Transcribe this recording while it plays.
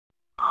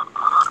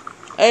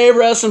Hey,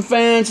 wrestling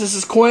fans, this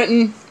is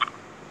Quentin. This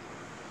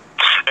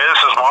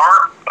is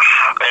Mark,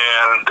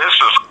 and this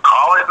is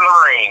Call It in the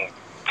Ring.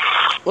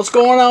 What's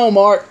going on,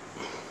 Mark?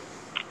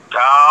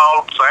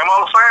 Oh,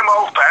 same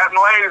old, fat and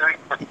lazy.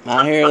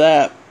 I hear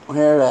that. Fat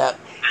and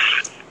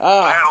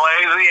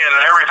lazy, and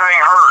everything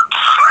hurts.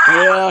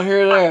 Yeah, I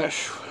hear that.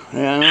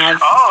 Yeah.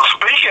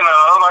 Speaking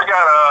of, I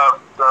got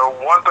the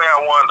one thing I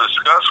wanted to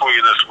discuss with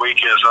you this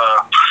week is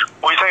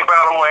what do you think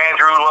about old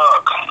Andrew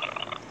Luck?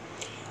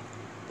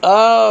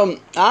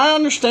 I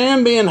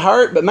understand being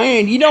hurt, but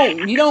man, you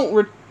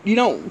don't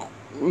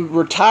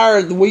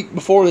retire the week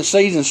before the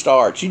season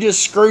starts. You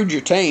just screwed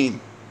your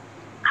team.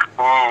 Ooh,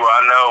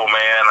 I know,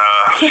 man.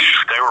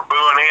 They were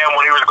booing him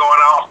when he was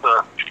going off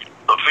the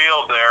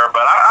field there,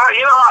 but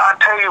I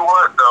tell you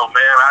what, though,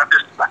 man,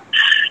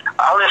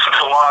 I listen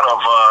to a lot of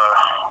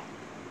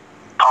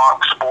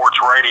talk sports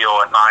radio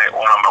at night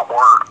when I'm at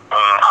work.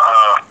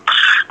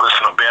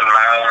 Listen to Ben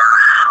Maller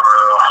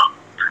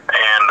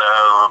and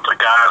the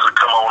guys that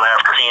come on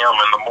after him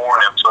in the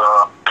mornings.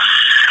 What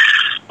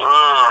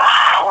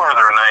are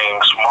their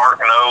names? Mark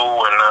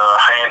No and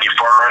Andy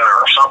Furman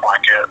or something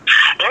like that.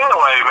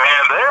 Anyway,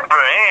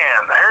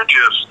 man, they're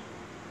just.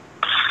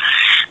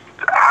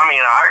 I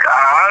mean,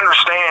 I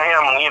understand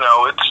him.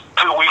 It's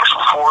 2 weeks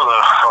before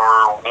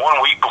or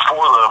 1 week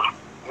before the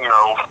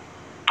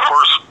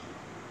first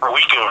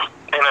week of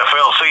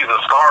NFL season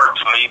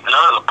starts, and he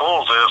does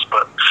pulls this,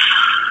 but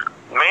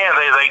man,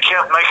 they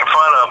kept making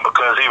fun of him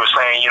because he was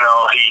saying,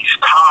 he's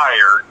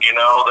tired. They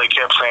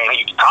kept saying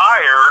he's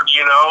tired.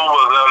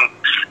 Well, then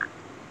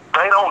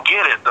they don't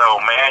get it though,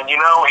 man.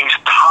 He's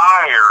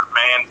tired,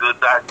 man.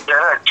 That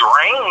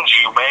drains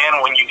you,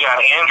 man. When you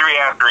got injury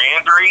after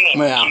injury,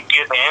 and you keep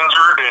getting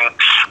injured, and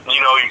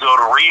you go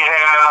to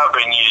rehab,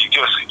 and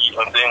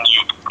and then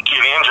you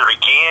get injured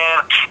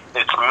again.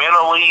 It's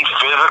mentally,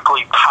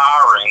 physically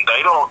tiring.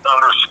 They don't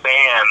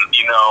understand,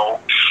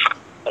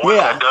 what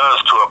that does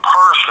to a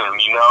person,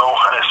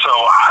 And so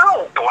I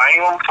don't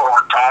blame him for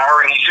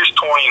retiring. He's just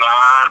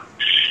 29.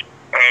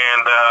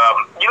 And,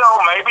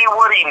 maybe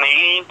what he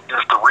needs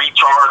is to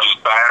recharge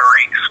his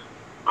batteries.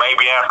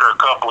 Maybe after a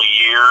couple of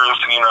years,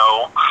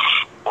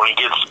 when he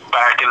gets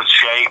back in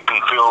shape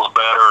and feels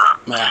better,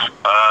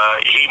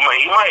 he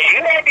may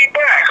be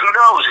back. Who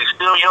knows? He's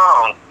still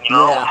young,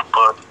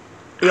 But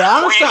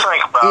I understand. What do you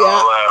think about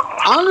all that?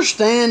 I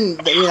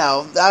understand. I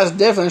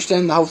definitely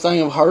understand the whole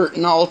thing of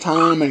hurting all the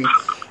time and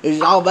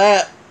all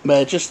that.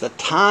 But just the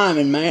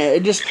timing,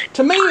 man.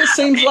 To me, it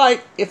seems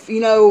like if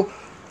you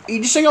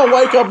just ain't gonna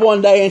wake up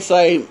one day and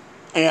say,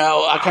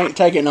 I can't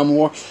take it no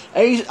more.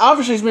 And he's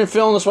been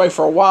feeling this way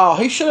for a while.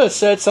 He should have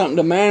said something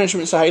to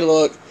management and say, hey,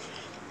 look,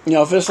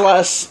 if this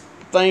last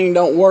thing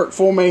don't work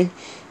for me,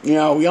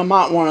 y'all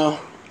might want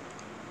to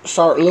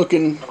start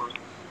looking,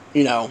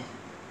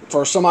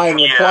 for somebody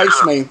to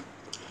replace me.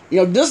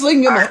 Just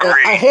leaving them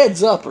a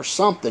heads up or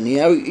something.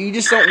 You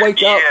just don't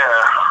wake up,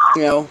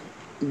 2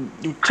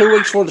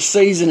 weeks before the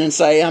season and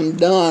say, I'm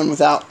done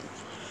without.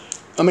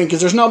 Because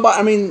there's nobody.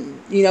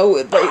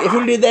 If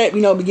we did that,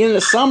 beginning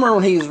of summer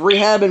when he was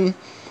rehabbing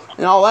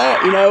and all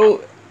that,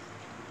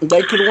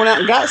 they could have went out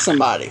and got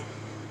somebody.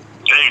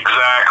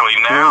 Exactly.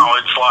 Now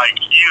it's like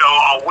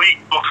a week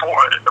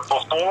before he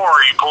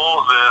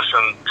pulls this,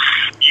 and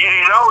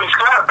he's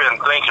kind of been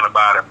thinking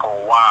about it for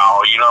a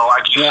while.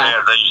 Like you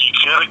said, that you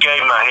should have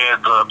gave him a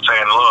heads up,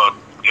 saying, "Look,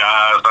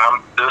 guys,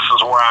 this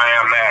is where I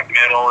am at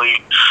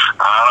mentally.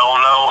 I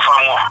don't know if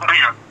I'm going to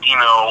be,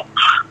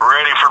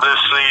 ready for this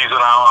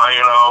season.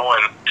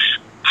 And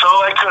so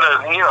they could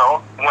have,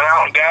 went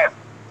out and got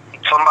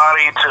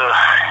somebody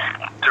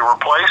to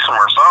replace him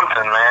or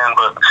something, man.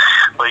 But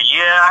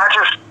yeah, I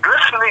just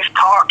listen to these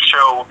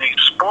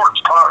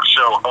sports talk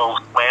show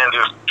hosts, man,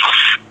 just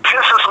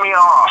pisses me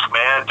off,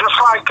 man.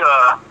 Just like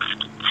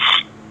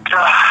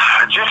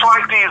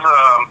these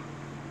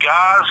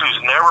guys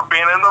who's never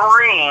been in the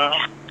ring,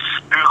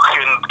 who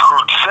can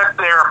sit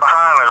there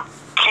behind a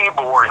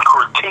keyboard and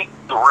critique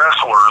the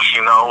wrestlers.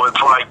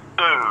 It's like,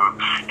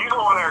 dude, you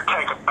go in there and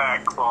take a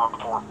back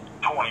bump for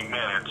 20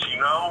 minutes,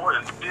 and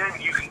then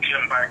you can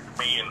come back to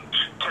me and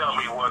tell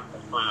me what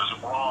was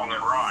wrong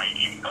and right,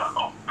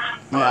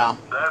 Yeah.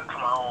 That's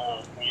my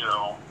own,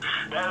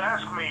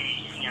 that's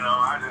me, I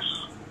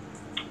just,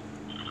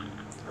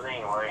 but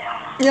anyway.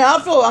 Yeah, I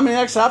feel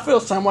the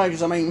same way,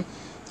 because, I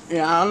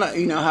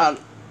know, how,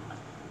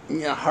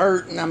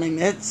 hurt, and,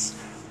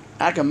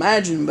 I can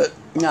imagine, but,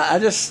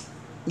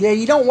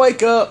 you don't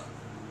wake up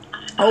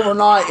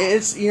overnight.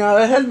 It's, it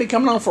hadn't been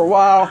coming on for a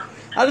while.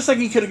 I just think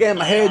he could have given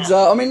him a heads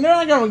up. They're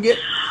not going to get,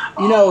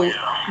 they're not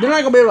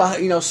going to be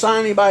able to,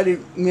 sign anybody,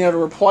 to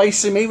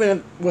replace him,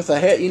 even with a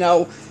head,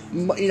 a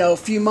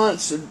few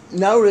months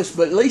notice,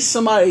 but at least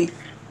somebody,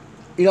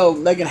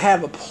 they can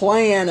have a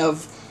plan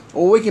of,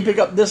 well, we can pick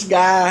up this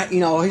guy,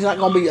 he's not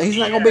going to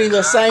be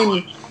the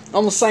same,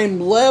 on the same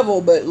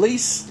level, but at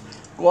least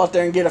go out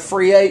there and get a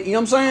free agent, you know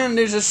what I'm saying?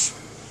 There's just...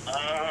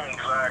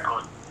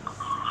 Exactly.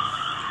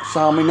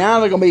 So I mean, now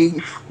they're gonna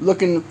be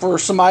looking for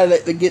somebody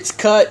that gets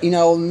cut, in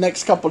the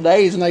next couple of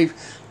days, and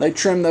they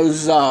trim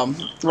those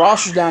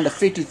rosters down to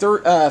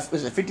 53.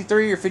 Is it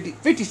 53 or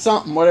 50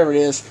 something, whatever it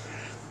is,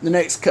 the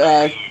next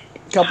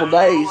couple of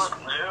days.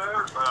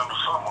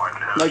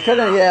 They cut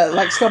it, the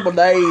next couple of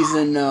days,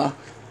 and they'll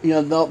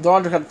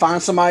have to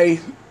find somebody,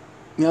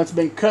 that's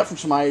been cut from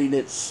somebody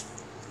that's,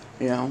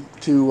 to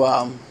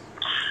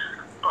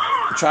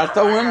try to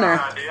throw in there.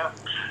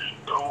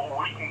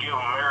 We can give him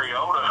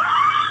Mariota.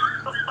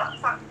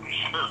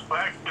 Because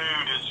that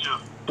dude is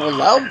just.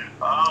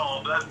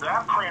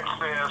 That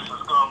princess is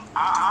going to.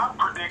 I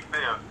predict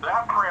this.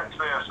 That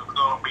princess is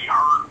going to be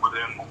hurt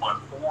within,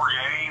 4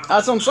 games?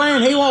 That's what I'm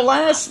saying. He won't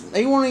last.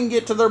 He won't even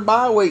get to their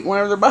bye week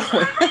whenever their bye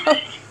week.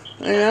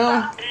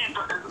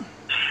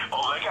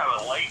 Oh, they got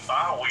a late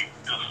bye week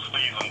this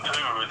season,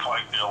 too. It's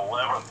like the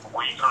 11th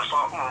week or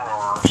something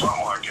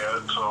like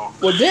that. So.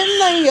 Well,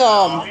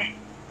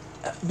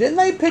 didn't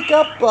they pick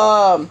up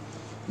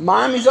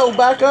Miami's old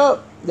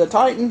backup, the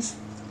Titans?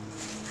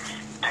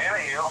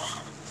 Tannehill.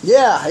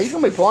 Yeah, he's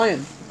gonna be playing.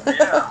 He's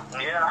the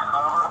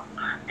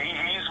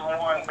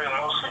one been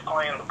mostly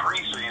playing the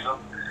preseason.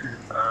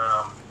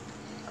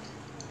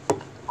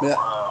 For him.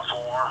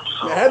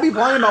 So. Yeah, he'll be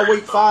playing by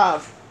week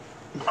 5.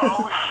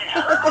 Oh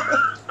yeah.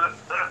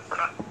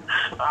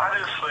 I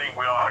just think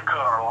we ought to cut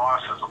our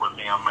losses with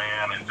him,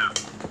 man, and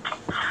just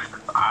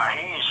he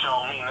ain't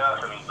shown me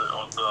nothing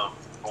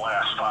the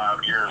last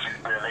 5 years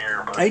he's been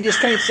here. But he just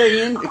can't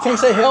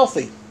stay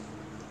healthy.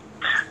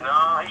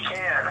 No, he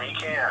can't,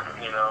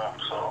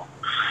 so.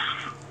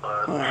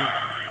 But.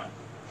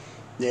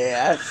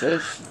 Yeah,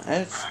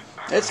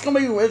 it's gonna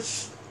be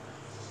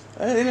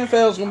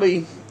NFL's gonna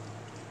be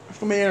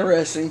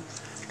interesting.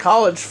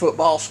 College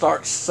football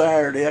starts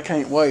Saturday. I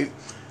can't wait.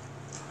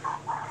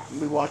 I'm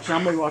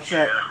gonna be watching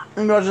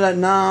that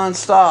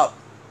non-stop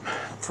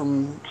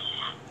from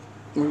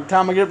the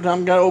time I get up to the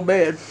time I go to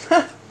bed.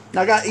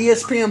 I got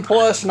ESPN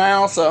Plus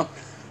now, so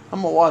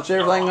I'm gonna watch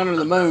everything under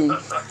the moon.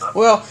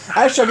 Well,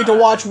 actually, I get to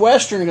watch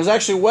Western because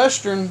actually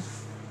Western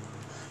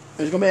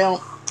is gonna be on.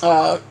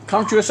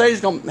 Conference USA is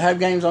gonna have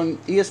games on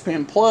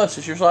ESPN Plus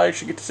this year, so I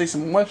actually get to see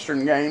some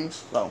Western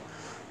games. So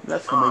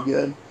that's gonna be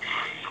good.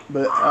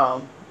 But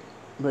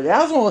yeah,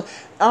 I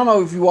don't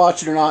know if you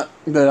watch it or not,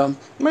 but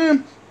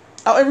man,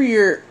 every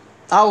year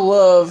I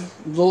love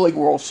the Little League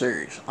World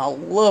Series. I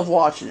love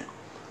watching it.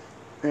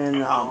 And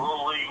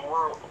Little League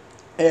World.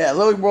 Yeah,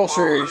 Little League World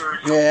Series.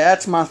 Yeah,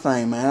 that's my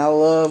thing, man. I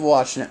love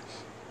watching it.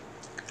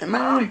 And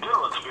How man, did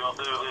Goodlettsville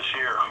do this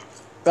year?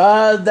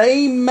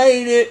 They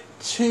made it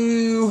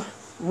to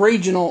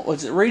regional.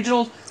 Was it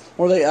regional?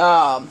 Where they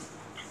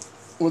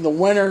with the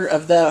winner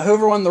of that,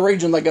 whoever won the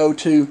region, they go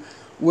to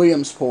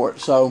Williamsport.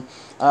 So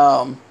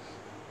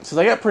so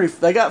they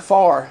got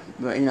far,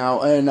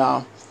 and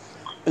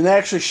they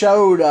actually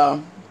showed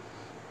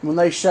when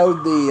they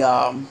showed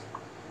the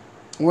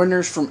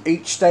winners from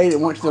each state that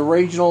went to the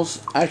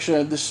regionals.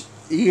 Actually, this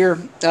year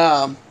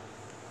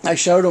they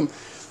showed them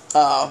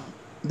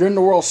during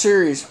the World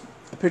Series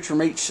a picture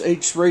from each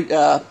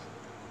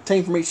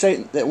team from each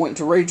state that went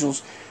to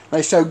regionals.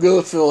 They showed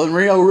Goodlettsville, and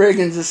Reno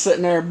Riggins is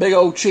sitting there, big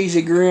old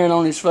cheesy grin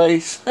on his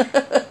face. Oh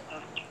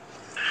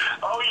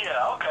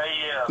yeah, okay,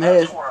 yeah.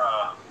 That's where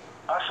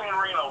I seen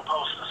Reno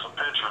posted some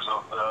pictures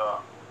of the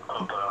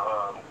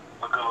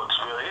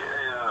Goodlettsville. Is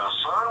his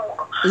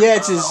son? Yeah,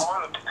 it's his.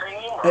 On the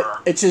team,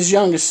 or? It's his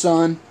youngest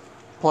son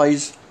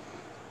plays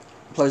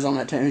on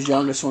that team. His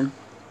youngest one.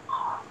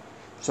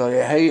 So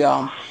yeah,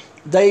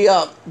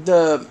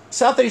 the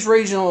Southeast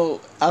Regional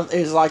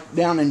is like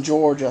down in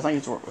Georgia. I think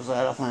it's where it was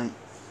at. I think.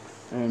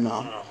 And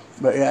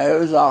but yeah, it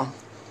was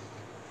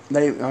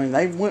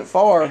they went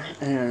far,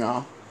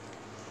 and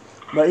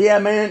but yeah,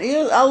 man,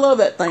 I love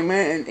that thing,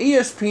 man. And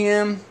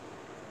ESPN,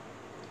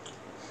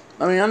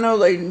 I mean, I know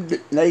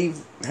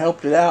they've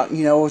helped it out,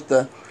 with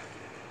the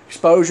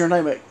exposure and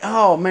everything, but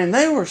oh man,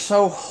 they were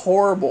so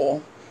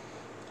horrible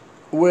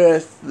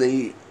with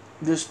the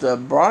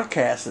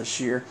broadcast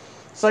this year.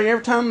 It's like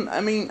every time, I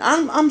mean,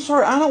 I'm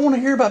sorry, I don't want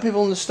to hear about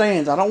people in the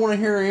stands. I don't want to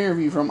hear an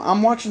interview from them.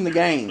 I'm watching the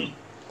game,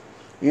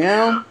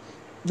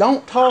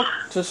 Don't talk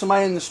to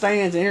somebody in the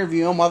stands and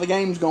interview them while the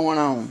game's going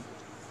on.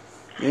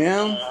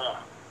 It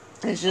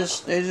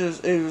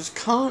was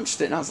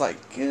constant. And I was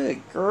like,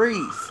 good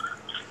grief.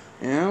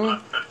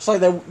 It's like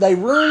they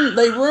ruined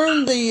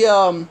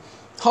the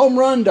home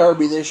run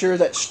derby this year,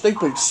 that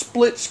stupid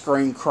split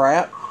screen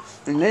crap.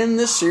 And then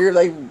this year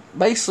they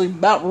basically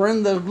about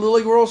ruined the Little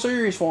League World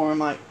Series for them. I'm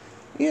like,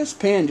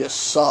 ESPN just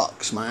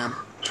sucks, man.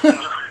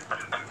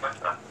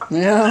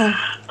 Yeah.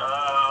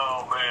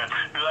 Oh man,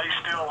 do they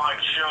still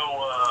show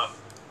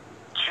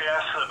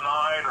chess at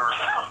night or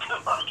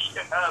something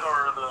like that, or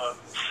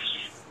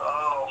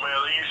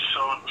they used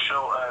to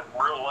show at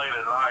real late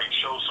at night,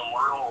 show some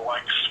real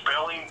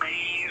spelling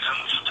bees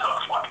and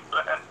stuff like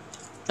that.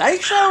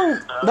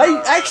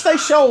 They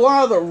show a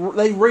lot of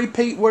they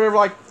repeat whatever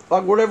like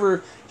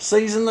whatever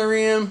season they're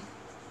in.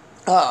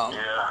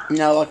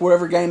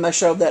 Whatever game they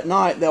showed that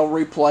night, they'll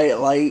replay it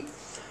late.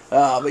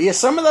 But yeah,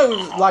 some of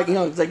those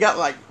they got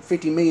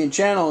 50 million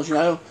channels,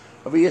 of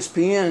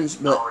ESPN's,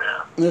 but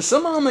there's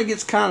some of them that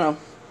gets kind of,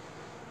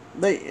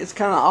 it's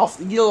kind of off.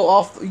 You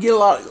get a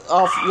lot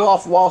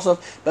off wall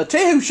stuff. But I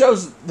tell you who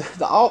shows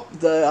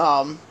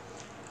the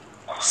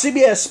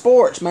CBS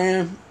Sports,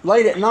 man.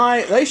 Late at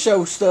night, they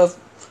show stuff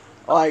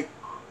like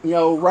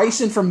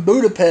racing from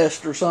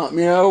Budapest or something,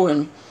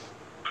 and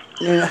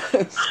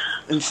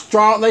and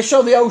strong. They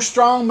show the old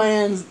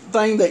strongman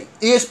thing that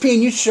ESPN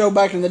used to show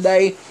back in the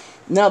day.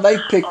 Now they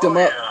picked them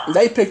up.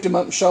 They picked them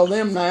up and show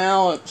them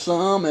now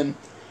some. And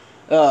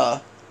I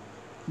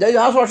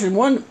was watching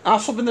one. I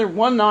was up there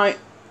one night.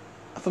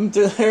 From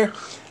through there,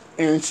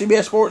 and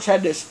CBS Sports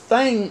had this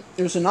thing.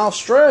 It was in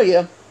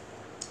Australia,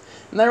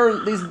 and there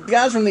were these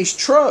guys from these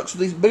trucks with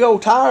these big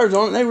old tires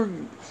on it. And they were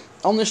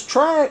on this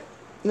track,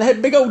 and they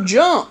had big old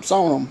jumps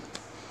on them,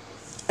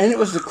 and it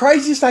was the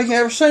craziest thing I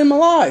ever seen in my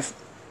life.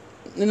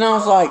 And I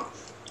was like,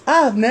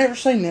 I've never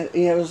seen that.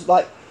 It was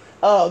like,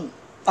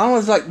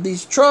 was like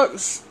these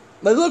trucks.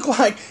 They look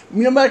like back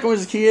when I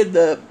was a kid.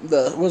 The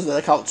what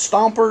they call it,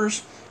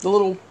 stompers. The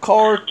little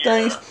car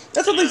things.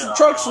 That's what these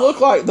trucks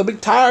look like. The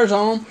big tires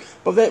on them.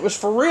 But that was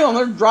for real. And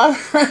they're driving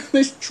around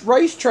this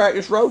racetrack,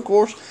 this road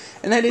course,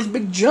 and they had these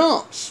big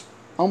jumps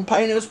on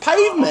pavement. It was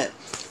pavement.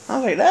 I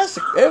was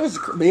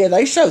like,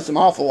 they showed some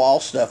awful wall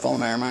stuff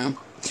on there, man.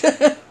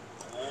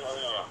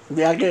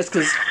 Yeah, I guess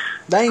because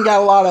they ain't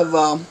got a lot of,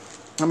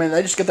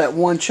 they just got that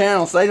one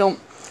channel, so they don't,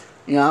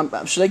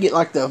 I'm sure they get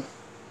like the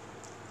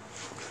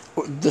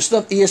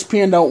stuff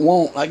ESPN don't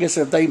want. I guess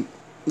if they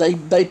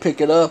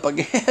pick it up, I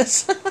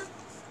guess.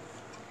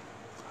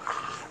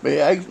 But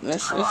yeah,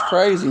 it's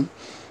crazy.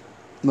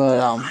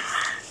 But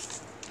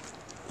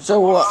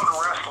so what? The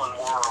wrestling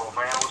world,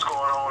 man. What's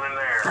going on in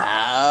there?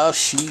 Oh,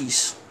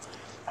 jeez.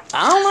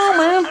 I don't know,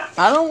 man.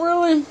 I don't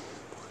really.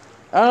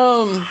 I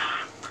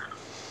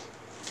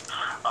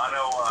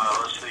know.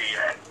 Let's see.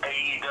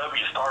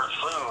 AEW starts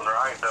soon,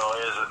 right? Though,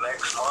 is it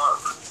next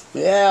month?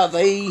 Yeah,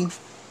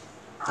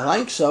 I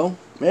think so.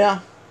 Yeah,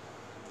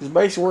 it's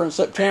basically we're in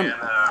September.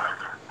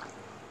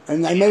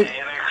 And they moved.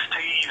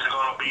 NXT is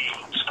going to be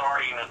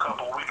starting a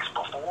couple weeks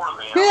before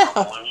then.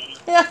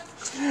 Yeah.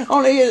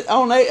 On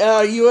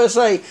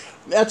USA.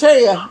 I tell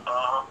you,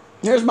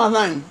 here's my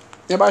thing.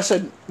 Everybody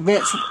said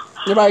Vince.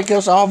 Everybody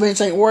goes,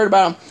 Vince ain't worried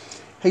about him.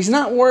 He's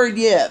not worried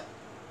yet,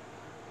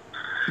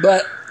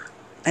 but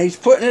he's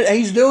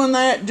doing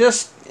that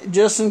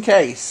just in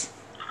case.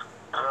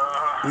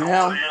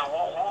 Yeah,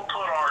 we'll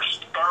put our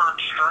third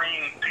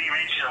string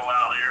TV show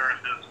out here and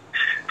just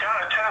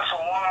kind of test the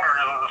water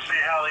to see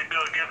how they do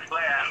against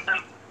that.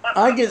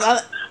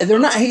 They're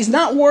not. He's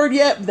not worried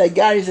yet, but they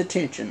got his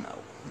attention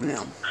though.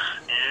 Yeah.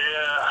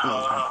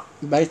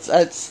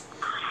 That's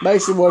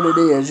basically what it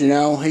is.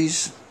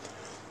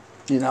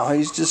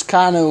 He's just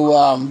kind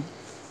of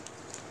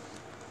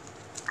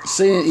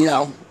seeing.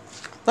 I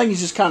think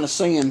he's just kind of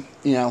seeing.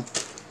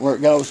 Where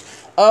it goes.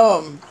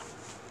 I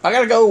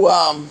gotta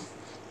go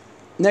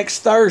next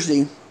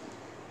Thursday.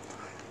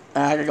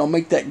 I gotta go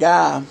meet that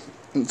guy.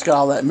 It's got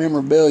all that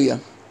memorabilia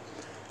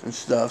and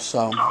stuff.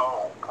 So.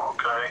 Oh,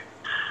 okay.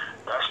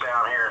 That's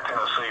down here in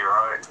Tennessee,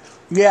 right?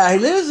 Yeah, he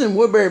lives in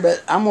Woodbury,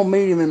 but I'm gonna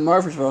meet him in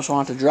Murfreesboro, so I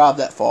don't have to drive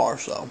that far.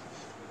 So,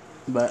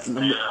 but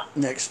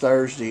next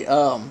Thursday,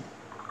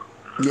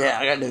 yeah,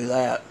 I gotta do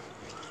that.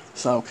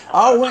 So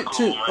I went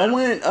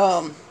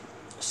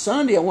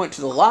Sunday. I went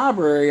to the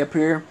library up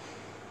here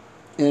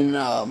in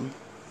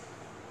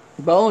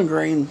Bowling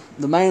Green,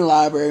 the main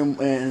library,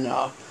 and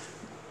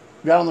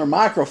got on their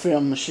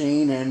microfilm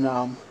machine, and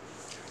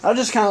I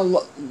just kind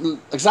of,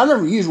 because I've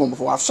never used one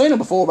before. I've seen them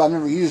before, but I've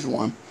never used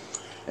one.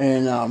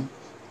 And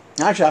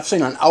actually, I've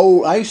seen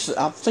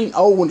I've seen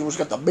old ones which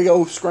got the big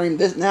old screen.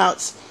 Now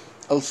it's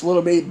a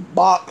little bit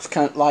box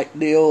kind of like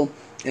deal,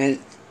 and it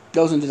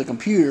goes into the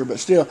computer. But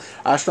still,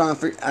 I was trying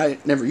to figure. I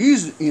never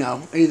used it,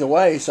 either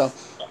way. So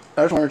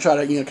I just want to try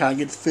to kind of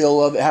get the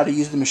feel of it, how to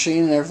use the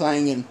machine and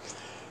everything,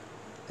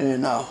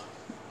 and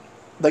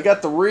they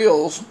got the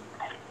reels,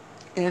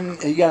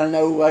 and you got to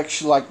know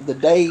actually like the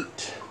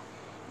date,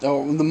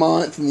 or the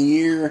month and the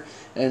year,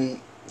 and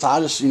so I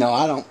just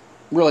I don't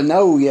really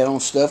know yet on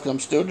stuff because I'm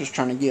still just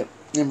trying to get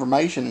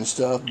information and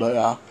stuff,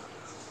 but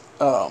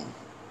no,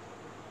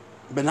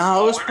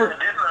 it's pretty.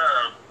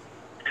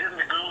 Didn't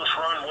the Goulus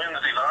run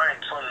Wednesday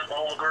nights on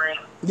Bowling Green?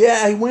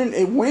 Yeah, he went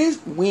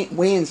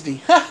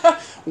Wednesday. I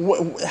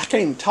can't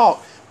even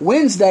talk.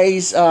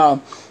 Wednesdays,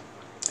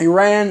 he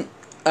ran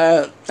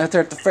out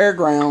there at the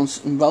fairgrounds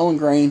in Bowling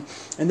Green,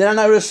 and then I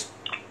noticed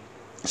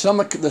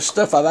some of the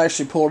stuff I've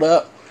actually pulled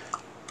up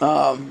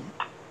from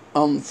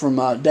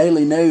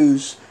Daily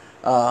News,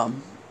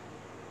 from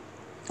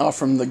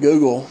the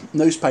Google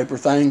newspaper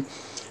thing.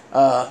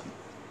 I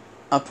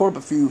pulled up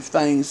a few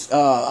things.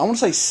 I want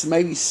to say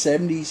maybe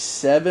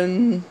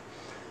 77.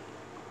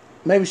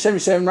 Maybe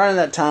 77, right in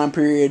that time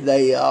period,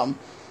 they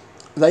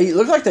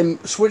looked like they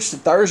switched to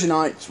Thursday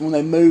nights when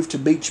they moved to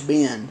Beach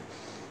Bend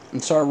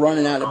and started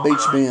running out of Beach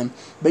Bend.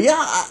 But yeah,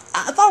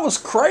 I thought it was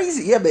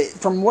crazy. Yeah, but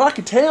from what I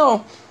could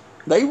tell,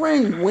 they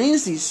ran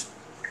Wednesdays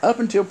up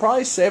until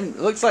probably 7. It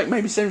looks like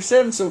maybe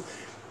 77. So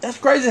That's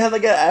crazy how they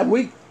got a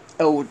week.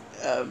 Oh,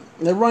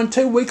 they run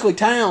 2 weekly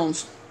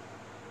towns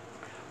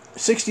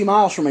 60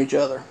 miles from each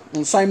other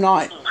on the same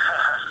night.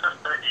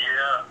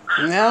 Yeah.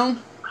 You know?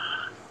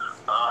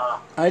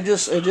 I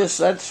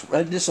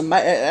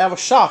was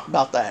shocked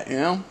about that, you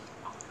know?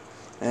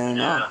 And,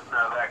 yeah,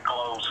 they're that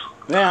close.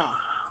 Yeah.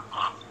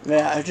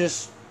 Yeah,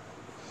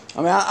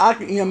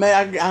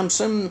 I'm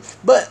assuming,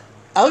 but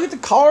I look at the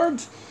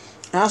cards,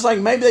 and I was like,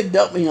 maybe they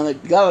got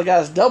the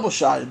guys double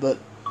shotted, but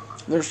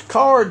there's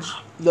cards,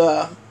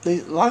 a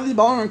lot of these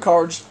bowling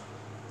cards,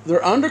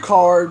 they're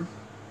undercard.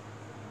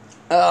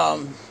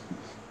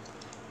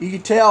 You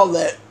could tell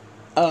that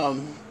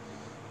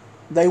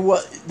they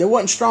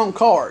wasn't strong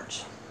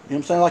cards. You know what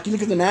I'm saying? Like you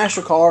look at the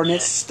national card and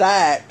it's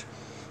stacked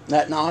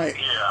that night,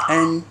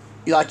 and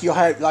you'll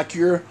have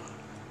your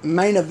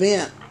main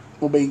event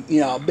will be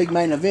a big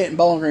main event in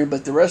Bowling Green,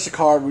 but the rest of the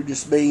card would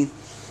just be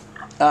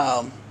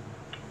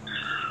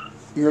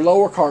your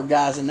lower card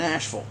guys in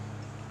Nashville.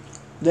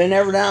 Then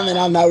every now and then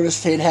I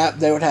noticed they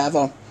would have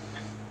a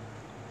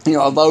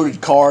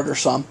loaded card or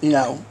something,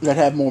 that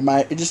have more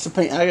It just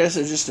depends. I guess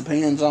it just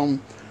depends on,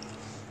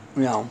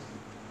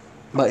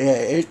 but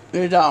yeah, you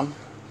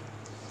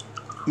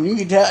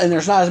can tell, and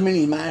there's not as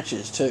many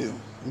matches too.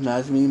 Not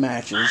as many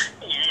matches.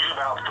 Usually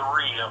about 3,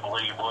 I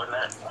believe, wasn't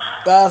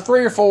it?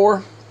 3 or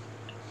 4.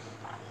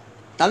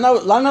 I know.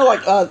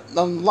 Like a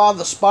lot of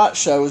the spot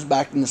shows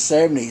back in the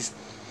 '70s,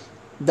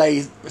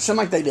 it seemed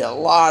like they did a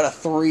lot of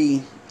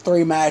three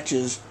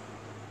matches.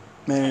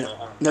 Man,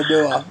 they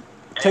do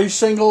 2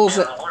 singles.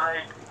 I'm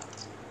sorry,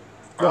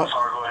 go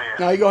ahead.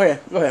 No, you go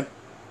ahead. Go ahead.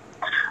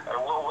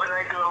 Well, wouldn't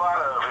they do a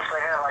lot of, if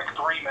they had like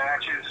 3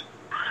 matches?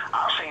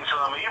 I've seen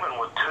some even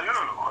with 2.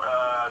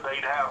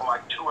 They'd have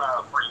like 2 out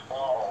of 3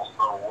 falls,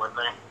 though, wouldn't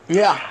they?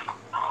 Yeah.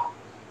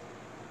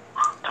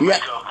 To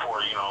make up for,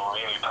 any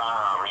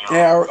time.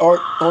 Yeah, or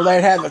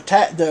they'd have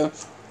the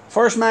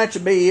first match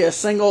would be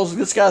singles,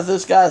 this guy,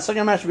 this guy. The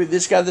second match would be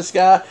this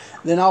guy.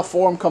 Then all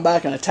 4 of them come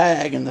back in a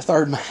tag in the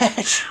third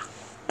match.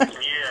 Yeah.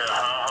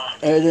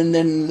 And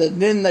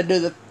then they do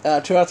the 2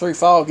 out of 3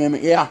 fall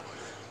gimmick. Yeah.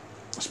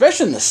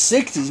 Especially in the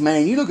 '60s,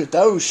 man. You look at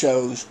those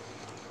shows.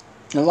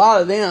 A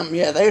lot of them,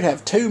 yeah, they would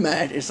have 2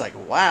 matches. It's like,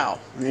 wow,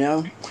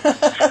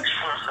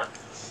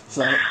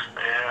 So,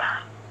 yeah.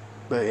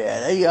 But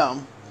yeah,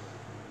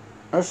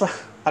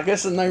 I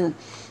guess when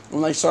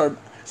they started.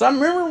 So I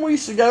remember when we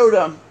used to go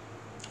to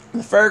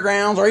the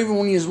fairgrounds, or even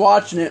when you was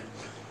watching it,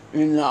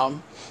 and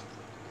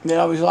they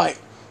always like,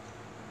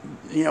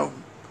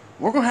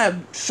 we're gonna have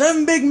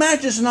 7 big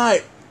matches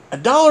tonight,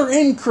 $1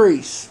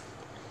 increase.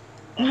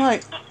 I'm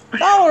like,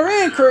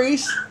 $1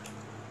 increase?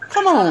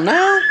 Come on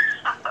now.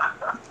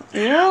 I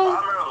remember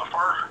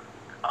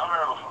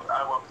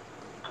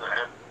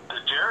the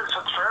Jarrett's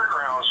at the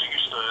fairgrounds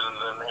used to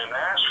in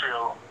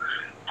Nashville.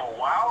 For a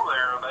while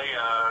there,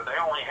 they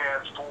only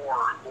had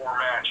four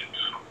matches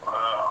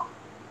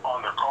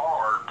on their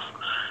cards.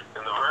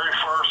 And the very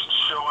first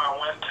show I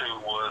went to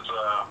was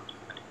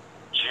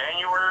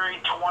January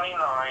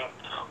 29th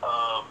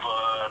of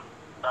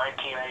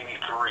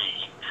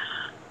 1983.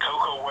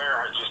 Coco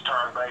Ware had just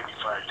turned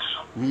babyface.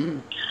 Mm-hmm.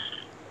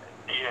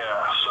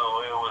 Yeah, so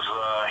it was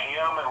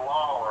him and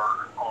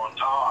Lawler on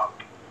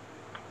top,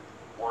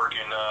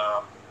 working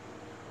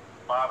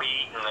Bobby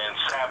Eaton and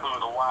Sabu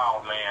the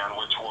Wild Man,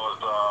 which was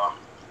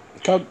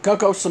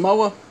Coco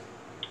Samoa.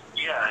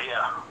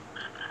 Yeah.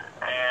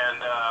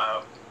 And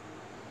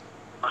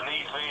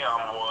beneath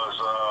them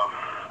was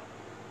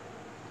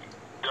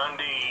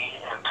Dundee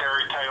and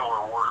Terry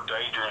Taylor worked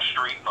Adrian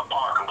Street and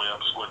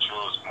Apocalypse, which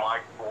was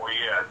Mike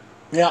Boyette.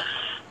 Yeah.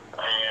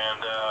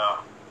 And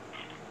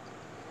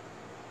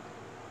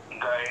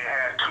they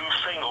had 2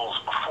 singles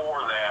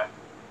before that,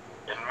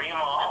 and me and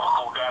my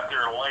uncle got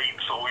there late,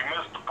 so we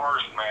missed the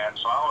first match,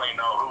 so I don't even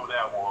know who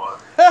that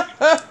was.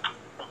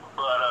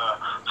 But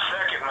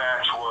second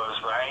match was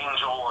the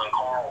Angel and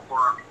Carl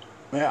Ferguson.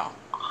 Yeah.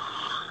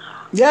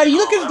 Yeah, you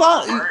look at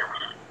the.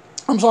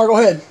 I'm sorry, go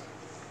ahead.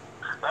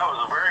 That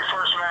was the very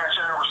first match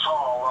I ever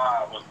saw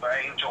live, was the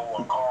Angel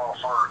and Carl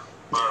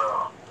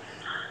Ferguson.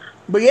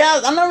 But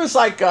yeah, I noticed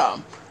like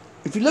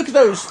if you look at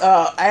those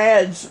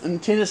ads in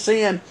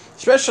Tennessee, and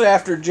especially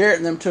after Jarrett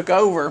and them took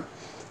over,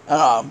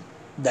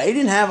 they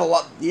didn't have a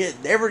lot.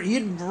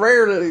 You'd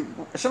rarely.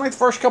 Something like the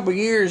first couple of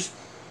years,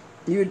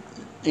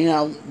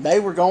 they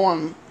were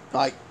going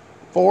like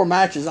 4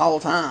 matches all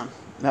the time.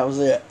 That was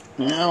it.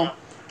 What would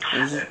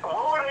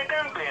they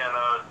do then?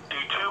 Do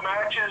 2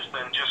 matches,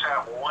 then just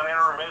have 1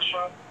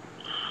 intermission?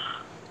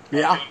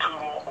 Yeah. Do 2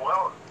 more,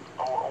 well,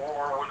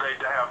 or would they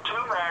have 2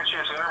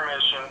 matches,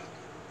 intermission,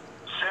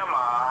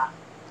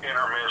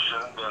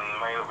 semi-intermission, then the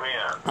main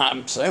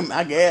event?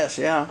 I guess,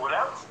 yeah.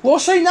 Whatever. Well,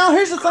 see, now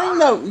here's the thing,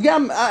 though.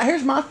 Yeah,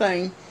 here's my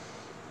thing.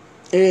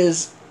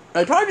 Is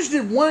they probably just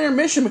did 1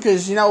 intermission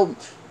because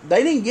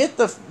they didn't get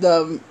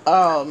the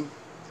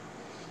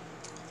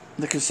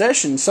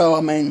concession. So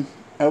I mean,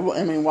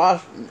 why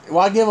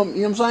give them?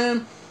 You know what I'm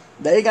saying?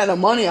 They got no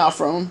money off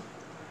from them.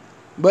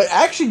 But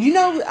actually,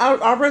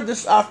 I read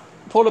this. I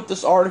pulled up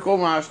this article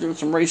when I was doing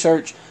some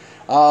research.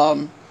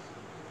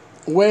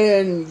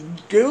 when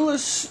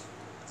Gulas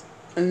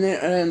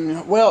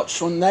and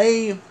Welch, when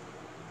they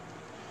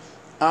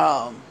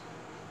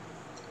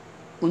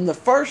when that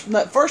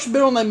first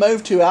building they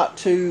moved to out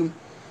to,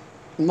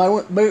 when they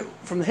moved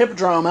from the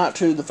Hippodrome out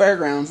to the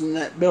fairgrounds, and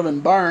that building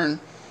burned,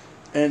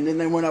 and then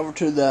they went over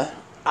to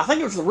I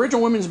think it was the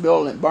original women's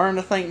building. It burned,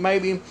 I think,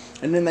 maybe,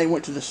 and then they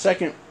went to the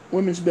second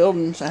women's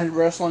building, so I had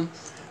wrestling.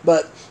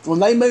 But when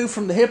they moved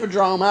from the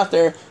Hippodrome out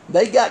there,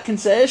 they got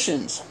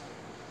concessions.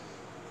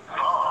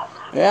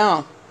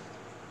 Yeah.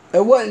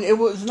 It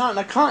was not an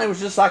account, it was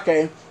just like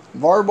a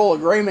verbal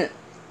agreement.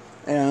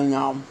 And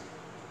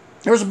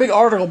there was a big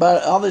article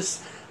about it. All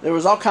this, there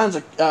was all kinds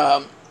of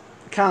kind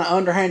of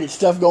underhanded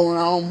stuff going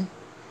on.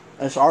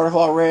 This article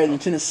I read in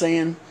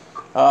Tennessean.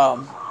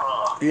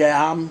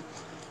 Yeah,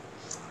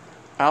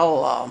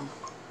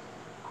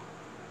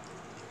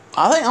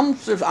 I think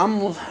I'm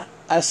gonna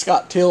ask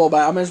Scott Till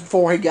about it. I mean, it's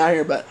before he got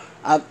here, but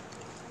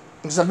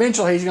because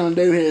eventually he's going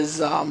to do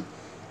his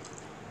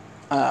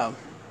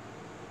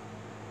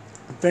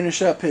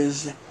finish up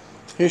his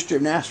history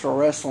of Nashville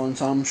wrestling.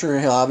 So I'm sure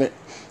he'll have it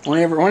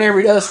whenever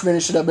he does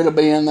finish it up. It'll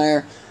be in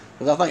there,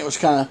 because I think it was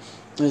kind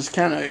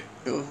of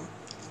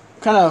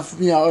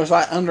it was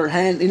like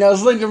underhand. I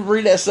was looking to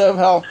read that stuff,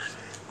 how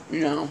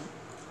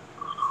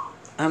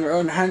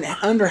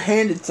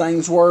underhanded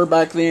things were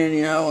back then,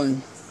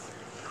 and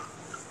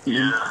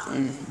yeah,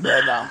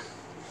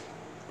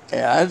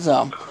 it's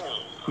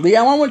but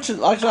yeah, I went to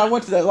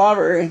that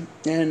library,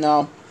 and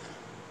I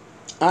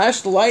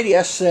asked the lady.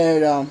 I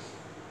said, I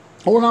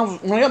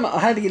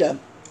had to get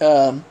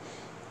a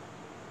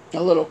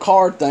little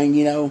card thing,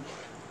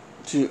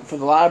 for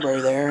the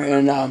library there,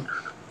 and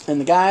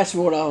the guy asked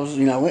me what I was,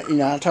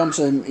 I told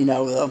him,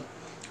 the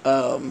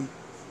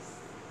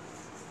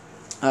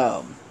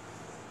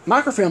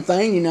microfilm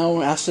thing,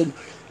 and I said,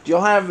 do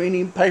y'all have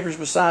any papers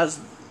besides,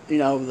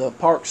 the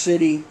Park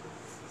City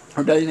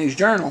or Daily News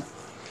Journal?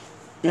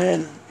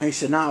 And he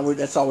said, no,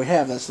 that's all we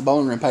have. That's the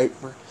Bowling Green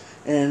paper.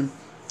 And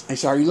he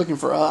said, are you looking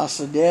for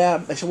us? I said, yeah.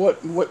 They said,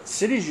 what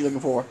cities are you looking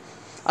for?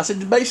 I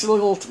said, basically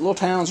little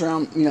towns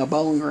around,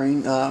 Bowling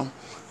Green, all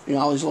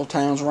these little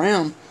towns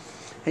around.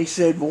 He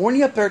said, well, when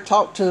you up there,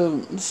 talk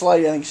to this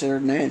lady, I think he said her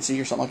Nancy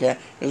or something like that.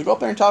 He goes, go up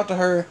there and talk to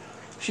her.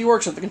 She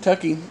works at the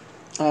Kentucky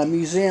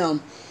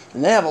Museum,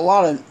 and they have a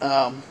lot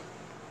of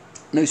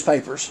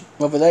newspapers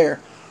over there.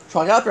 So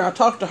I got up there and I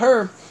talked to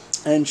her,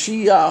 and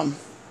she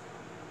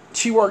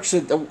works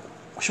at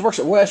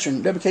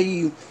Western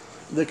WKU,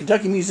 the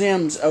Kentucky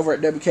Museum's over at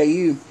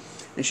WKU,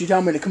 and she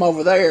told me to come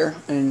over there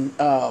and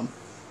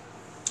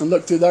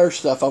look through their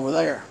stuff over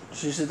there.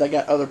 She said they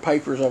got other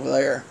papers over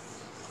there.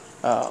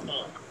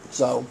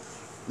 So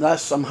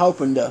I'm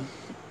hoping to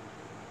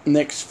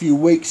next few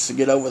weeks to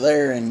get over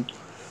there and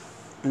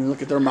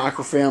look at their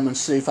microfilm and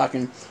see if I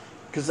can,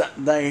 because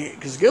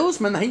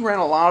Gillis, man, he ran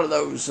a lot of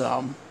those,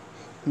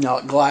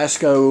 like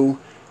Glasgow.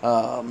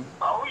 Oh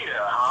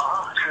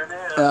yeah, sure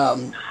did.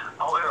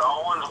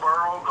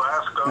 Owensboro,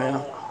 Glasgow,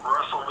 yeah.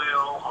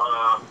 Russellville.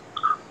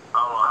 I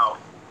don't know how.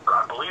 I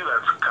believe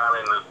that's kind of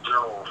in the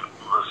general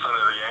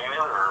vicinity, ain't it?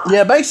 Or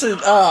Yeah, basically,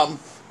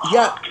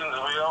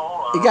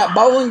 you got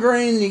Bowling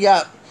Green, you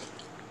got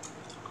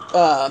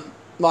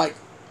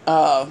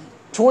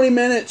 20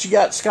 minutes, you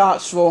got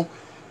Scottsville.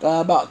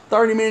 About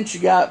 30 minutes,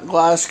 you got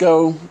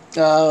Glasgow.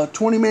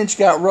 20 minutes, you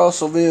got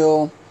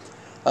Russellville.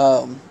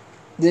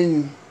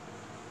 Then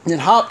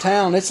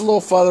Hoptown, it's a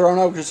little further on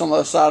over, it's on the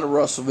other side of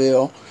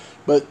Russellville.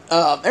 But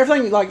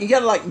everything, you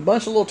got a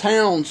bunch of little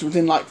towns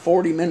within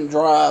 40-minute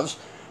drives,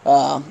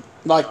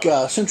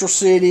 Central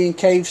City and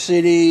Cave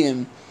City,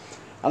 and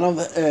I know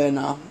that,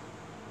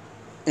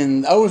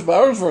 and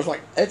Owensboro's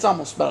it's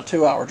almost about a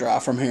 2-hour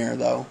drive from here,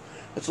 though.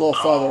 It's a little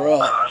further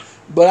up.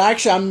 But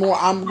actually, I'm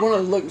going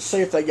to look and see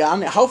if they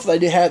got. Hopefully,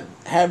 they did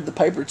have the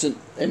papers in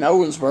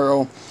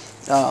Owensboro.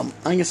 I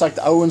think it's the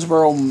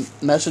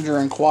Owensboro Messenger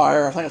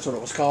Inquirer. I think that's what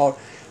it was called.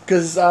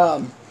 Because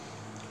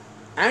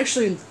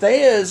actually, in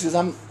Thez, because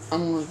I'm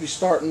going to be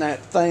starting that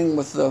thing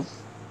with the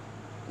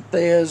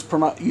Thez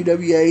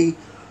UWA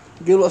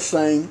Gillis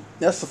thing.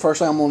 That's the first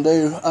thing I'm going to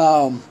do.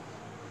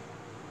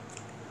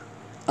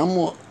 I'm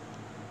going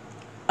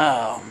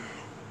to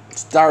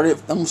start it.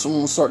 I'm going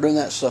to start doing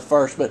that stuff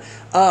first. But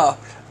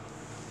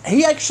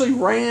he actually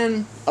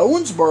ran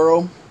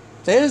Owensboro.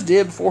 Thez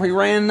did before he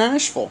ran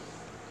Nashville.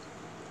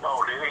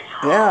 Oh, did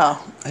he? Yeah,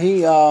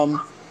 he.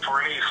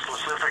 For any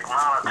specific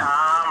amount of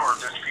time, or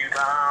just a few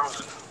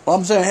times? Well,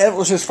 I'm saying it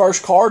was his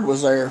first card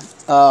was there.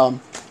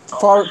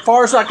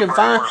 Far as I can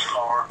find.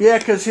 Yeah,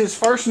 because his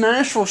first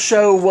Nashville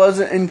show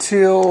wasn't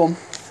until.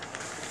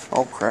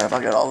 Oh crap!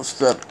 I got all this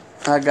stuff.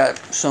 I got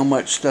so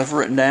much stuff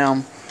written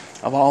down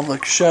of all the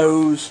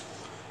shows.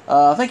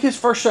 I think his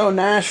first show in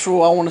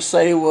Nashville, I want to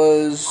say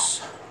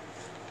was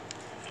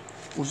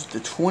the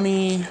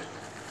 20.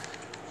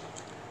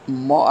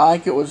 I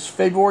think it was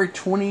February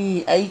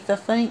 28th, I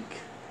think.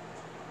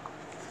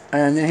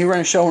 And then he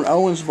ran a show in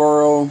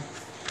Owensboro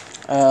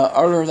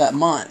earlier that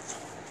month.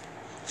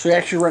 So he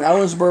actually ran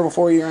Owensboro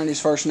before he ran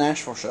his first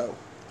Nashville show.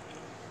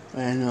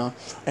 And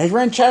he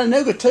ran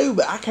Chattanooga too,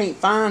 but I can't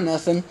find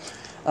nothing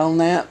on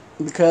that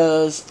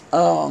because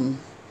I'm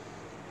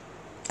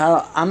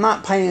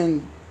not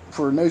paying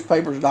for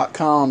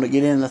newspapers.com to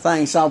get in the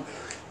thing. So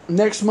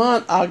next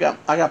month I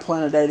got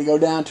plenty of day to go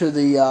down to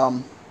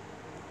the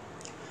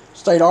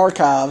state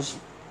archives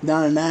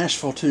down in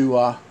Nashville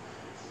to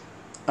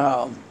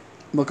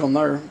look on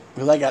there,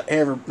 because they got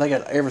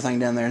everything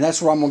down there, and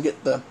that's where I'm gonna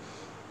get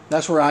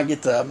that's where I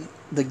get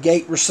the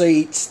gate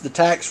receipts, the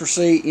tax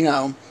receipt, you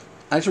know.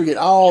 That's where you get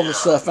all the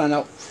stuff I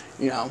know,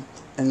 you know,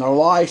 and their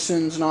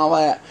license and all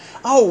that.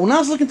 Oh, when I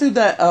was looking through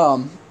that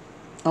on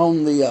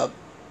the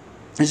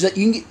is that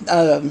you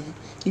can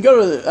go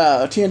to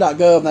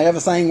TN.gov, and they have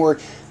a thing where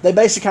they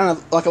basically kind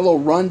of like a little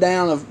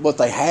rundown of what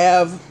they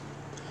have,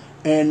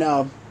 and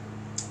I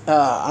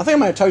think I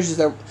might have told you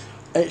that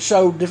it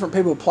showed different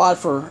people applied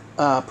for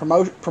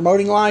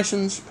promoter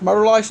license,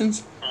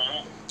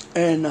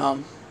 and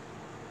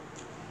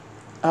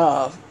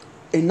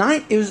it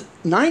was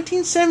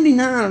 1979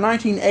 or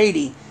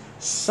 1980.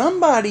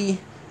 Somebody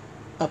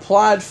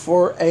applied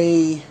for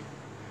a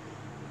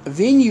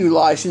venue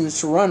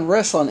license to run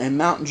wrestling in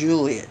Mount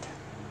Juliet.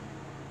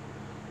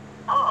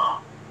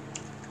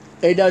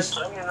 It does.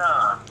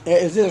 79.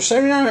 It's either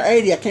 79 or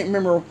 80. I can't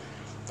remember.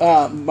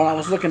 But I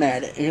was looking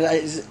at it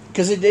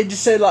because it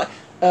just said like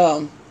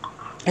it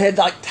had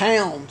like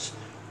towns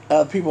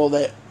of people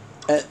that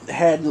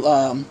had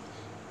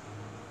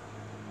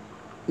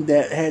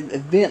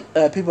event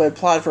people had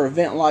applied for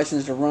event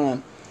license to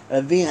run an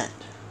event,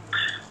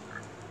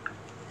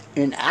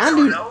 and I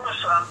knew. Go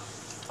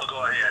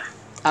ahead.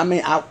 I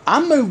mean,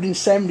 I moved in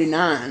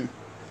 '79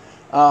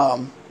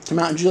 to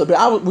Mountain Juliet,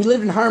 but we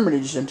lived in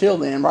Hermitage until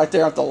then, right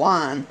there at the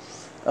line.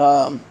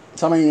 So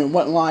I mean, it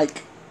wasn't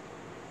like.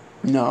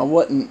 No, I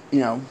wasn't,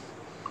 you know.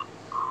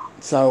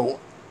 So,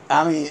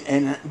 I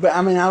mean, but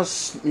I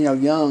was, you know,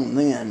 young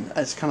then.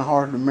 It's kind of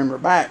hard to remember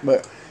back,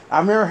 but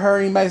I've never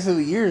heard anybody through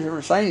the years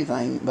ever say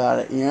anything about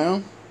it, you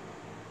know.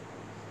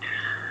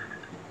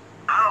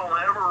 I don't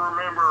ever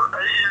remember.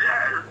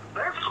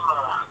 That's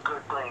a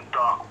good thing to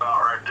talk about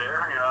right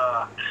there.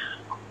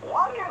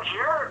 Why didn't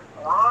Jarrett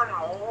run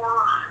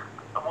more?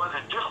 Was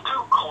it just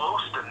too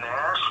close to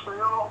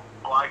Nashville?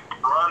 Like,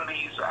 run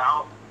these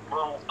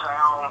little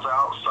towns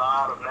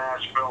outside of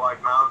Nashville, like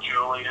Mount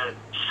Juliet,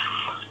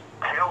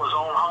 hell, his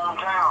own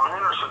hometown,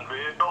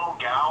 Hendersonville,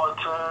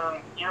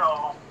 Gallatin, you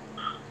know.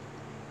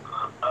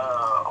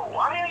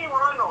 Why didn't he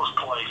run those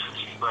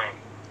places, you think?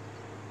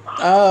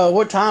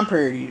 What time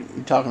period are you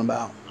talking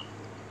about?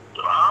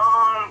 You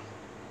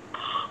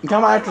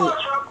talking about after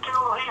much up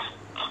till he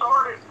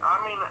started,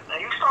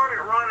 he started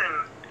running,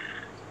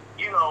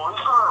 you know, he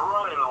started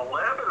running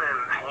Lebanon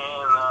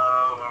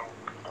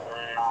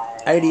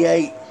in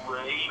 88.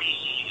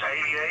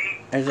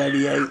 As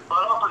 88. But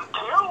up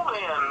until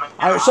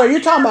then, so you're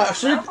talking about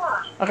so you're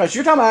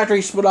talking about after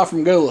he split off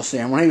from Goulas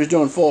then, when he was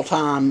doing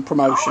full-time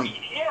promotion.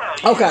 Yeah.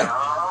 Okay.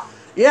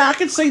 Yeah, I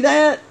can see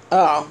that.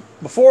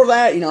 Before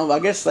that, you know, I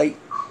guess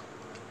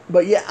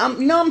but yeah,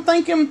 I'm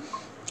thinking,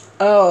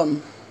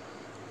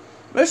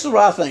 this is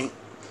what I think.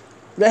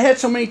 They had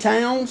so many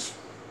towns,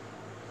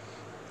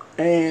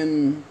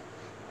 and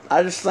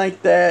I just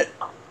think that,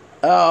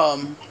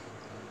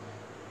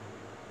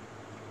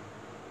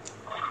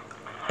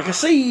 I can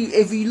see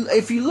if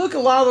you look at a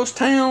lot of those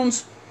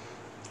towns,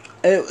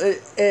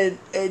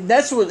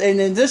 that's what, and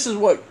then this is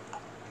what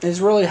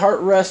has really hurt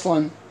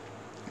wrestling.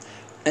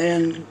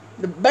 And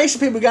the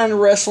basic people got into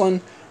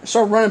wrestling,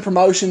 started running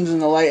promotions in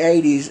the late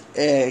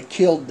 '80s,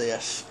 killed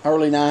this.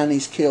 Early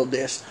 '90s killed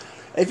this.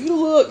 If you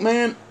look,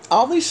 man,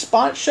 all these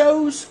spot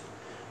shows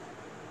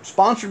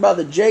sponsored by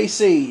the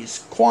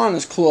JCs,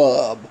 Kiwanis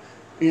Club,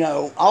 you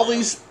know, all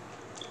these.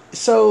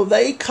 So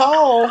they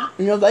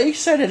they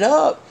set it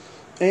up.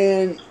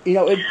 And you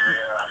know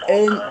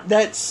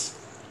that's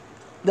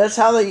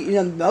how they,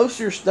 you know,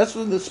 that's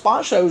what the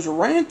spot shows are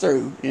ran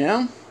through. You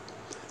know,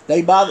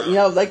 they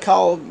they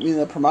call, you know,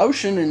 the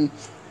promotion, and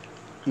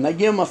they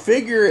give them a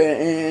figure,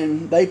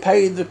 and they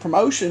pay the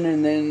promotion,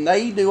 and then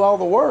they do all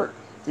the work.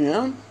 You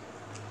know,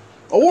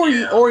 or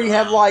you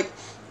have like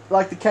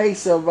the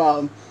case of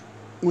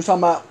we were talking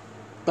about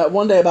that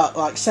one day about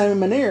like Sammy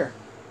Manier.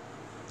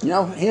 You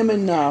know, him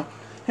and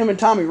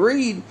Tommy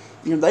Reed.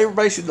 You know, they were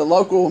basically the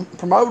local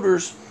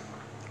promoters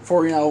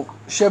for, you know,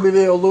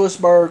 Shelbyville,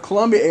 Lewisburg,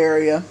 Columbia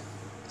area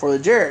for the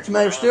Jarretts. I mean,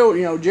 they were still,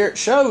 you know, Jarrett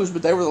shows,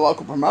 but they were the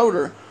local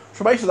promoter.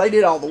 So basically, they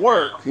did all the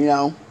work, you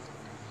know.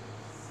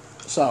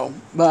 So,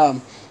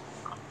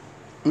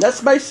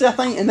 that's basically, I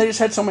think, and they just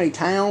had so many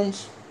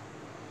towns,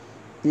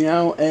 you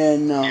know,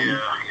 and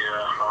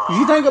if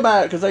you think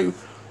about it, because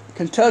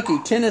Kentucky,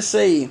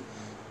 Tennessee,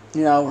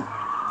 you know,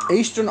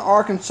 Eastern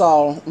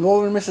Arkansas,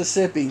 Northern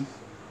Mississippi.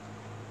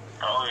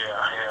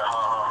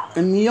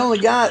 And you only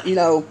got, you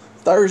know,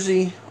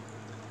 Thursday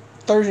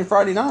and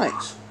Friday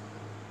nights.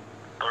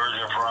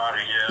 Thursday and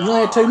Friday, yeah. You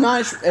only had 2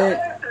 nights.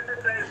 Jacksonville.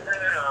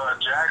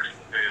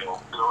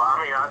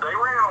 They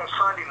ran on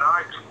Sunday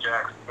nights in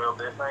Jacksonville,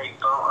 didn't they?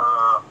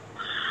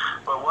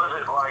 But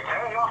was it like,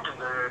 how often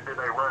did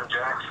they run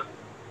Jackson?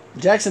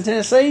 Jackson,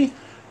 Tennessee.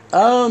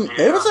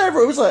 It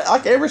was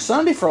like every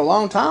Sunday for a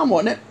long time,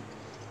 wasn't it?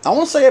 I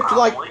want to say up to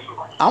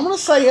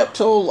up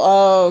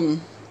till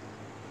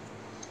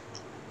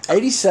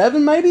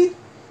 87 maybe,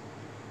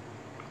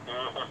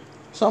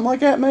 something like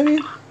that maybe.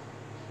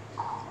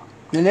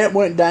 And it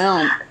went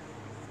down.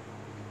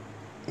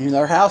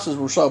 Their houses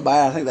were so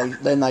bad. I think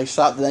they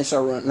stopped. They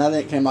started running. Now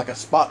it became like a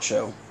spot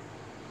show.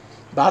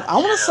 But I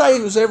want to say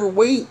it was every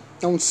week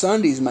on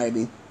Sundays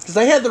maybe, because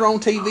they had their own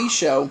TV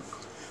show.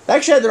 They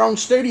actually had their own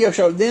studio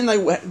show. Then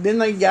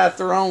they got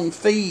their own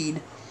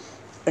feed,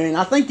 and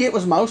I think it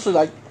was mostly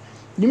like.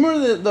 You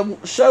remember the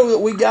show that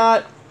we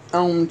got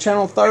on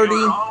Channel 30? It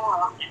was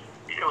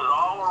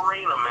all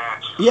arena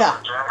matches. Yeah.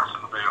 In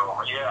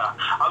Jacksonville. Yeah,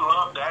 I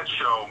love that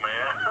show,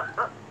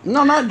 man.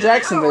 No, not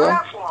Jacksonville.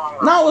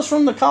 No, it was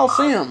from the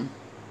Coliseum.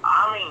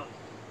 I mean,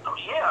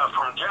 yeah,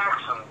 from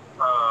Jackson.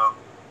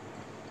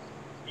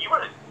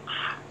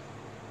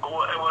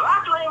 Was I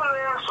dreaming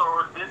this, or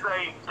did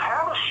they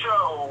have a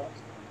show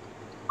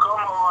come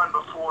on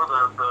before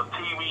the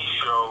TV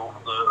show,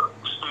 the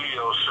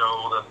studio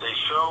show that they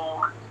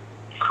showed,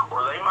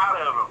 or they might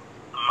have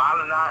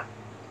not,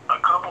 a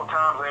couple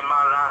times they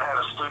might have not had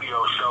a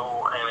studio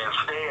show, and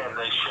instead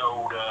they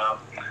showed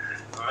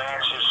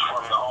matches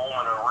from the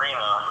Oman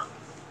Arena.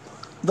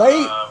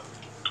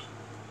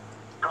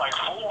 Like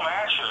full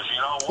matches,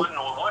 wasn't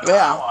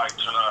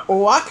highlights or nothing.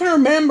 Well, I can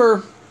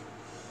remember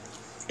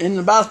in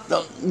about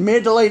the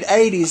mid to late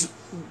 80s,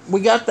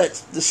 we got the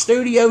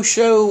studio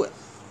show,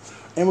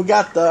 and we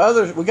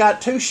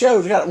got two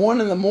shows. We got one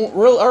in the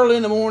real early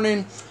in the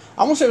morning.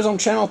 I want to say it was on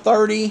Channel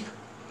 30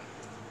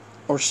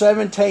 or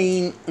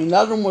 17, and the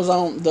other one was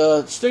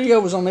the studio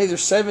was on either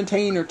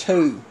 17 or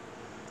 2.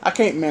 I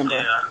can't remember.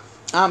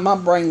 Yeah. My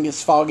brain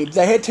gets foggy.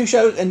 They had two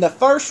shows, and the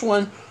first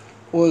one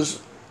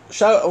was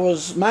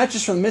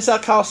matches from the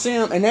Mid-South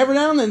Coliseum, and every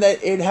now and then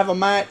it'd have a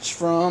match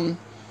from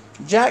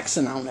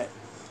Jackson on it.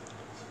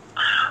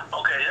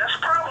 Okay, that's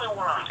probably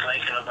what I'm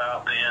thinking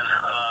about then.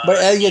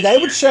 But yeah, they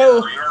would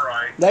show. You're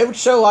right. They would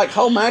show like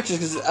whole matches,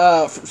 because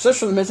especially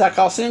from the Mid-South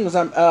Coliseum,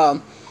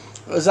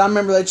 because I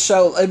remember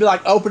it'd be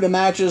like opening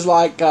matches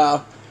like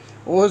what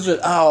was it?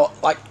 Oh,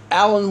 like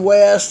Alan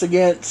West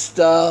against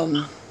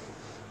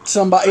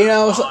somebody,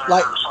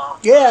 like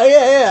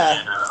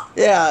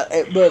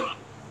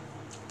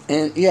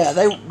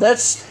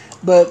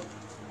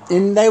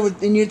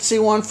and you'd see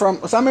one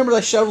from. So I remember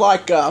they showed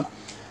like I think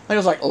it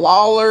was like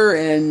Lawler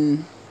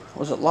and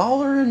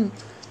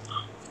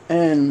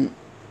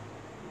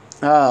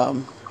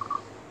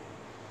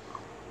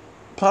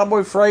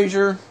Plowboy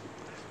Frazier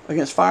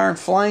against Fire and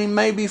Flame,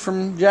 maybe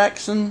from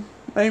Jackson,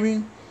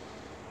 maybe.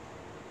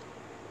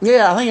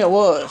 Yeah, I think it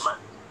was.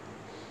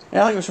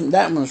 Yeah, I think it was from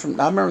that one.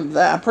 I remember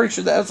that. I'm pretty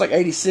sure that was like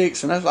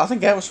 '86, and I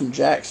think that was from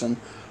Jackson.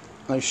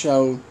 They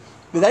showed,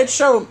 but they'd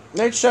show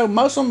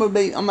most of them would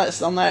be on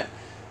that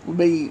would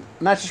be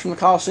matches from the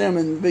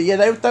Coliseum, but yeah,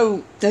 they would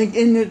throw.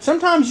 And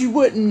sometimes you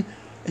wouldn't,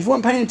 if you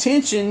weren't paying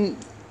attention,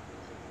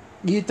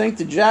 you'd think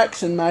the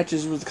Jackson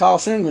matches was the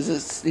Coliseum because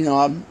it's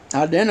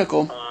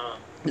identical,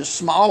 just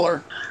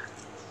smaller.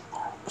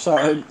 So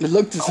it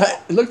looked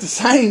the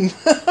same.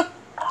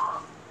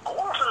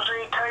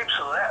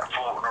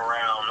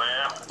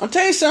 I'll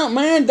tell you something,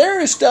 man. There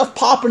is stuff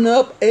popping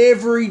up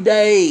every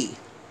day.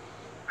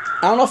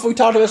 I don't know if we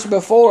talked about this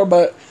before,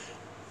 but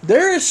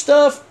there is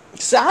stuff.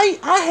 See,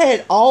 I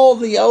had all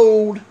the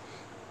old,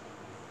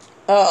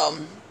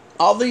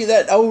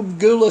 that old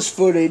Goulas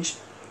footage.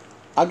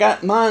 I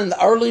got mine in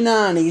the early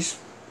 '90s,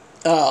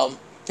 and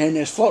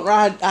this floating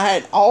ride. I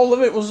had all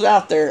of it was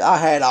out there. I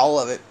had all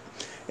of it.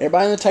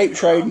 Everybody in the tape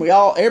trade,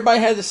 everybody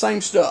had the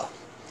same stuff.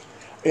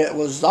 It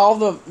was all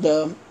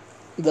the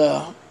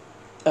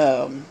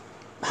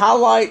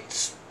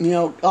highlights,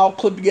 all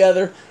clipped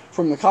together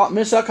from the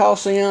Mid-South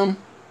Coliseum,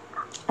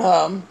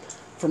 from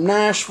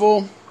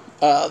Nashville,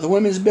 the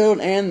Women's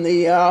Building, and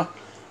the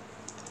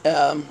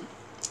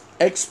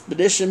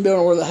Expedition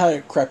Building, or how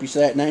the crap you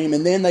say that name.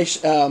 And then they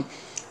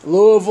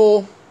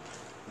Louisville,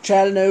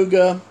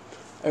 Chattanooga.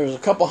 There was a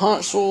couple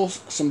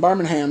Huntsvilles, some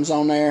Birminghams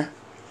on there,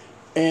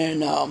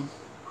 and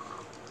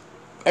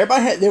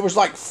there was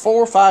like 4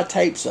 or 5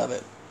 tapes of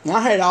it, and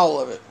I had all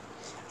of it.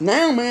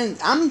 Now, man,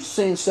 I'm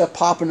seeing stuff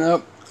popping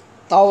up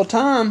all the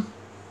time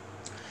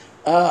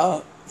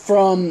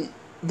from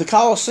the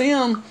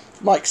Coliseum,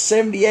 like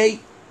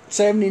 78,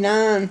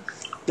 79,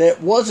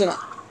 that wasn't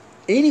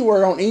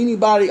anywhere on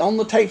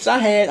the tapes I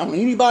had, on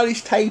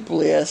anybody's tape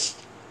list.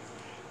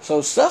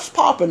 So stuff's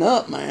popping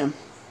up, man.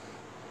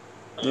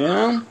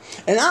 And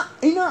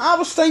I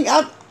was thinking,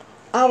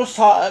 I was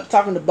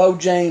talking to Bo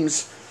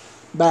James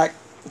back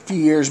a few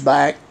years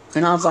back,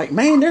 and I was like,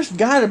 man, there's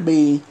got to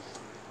be.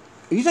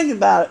 You think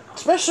about it,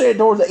 especially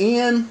toward the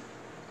end,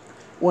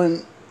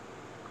 when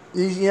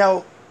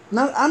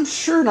I'm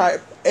sure not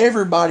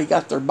everybody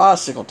got their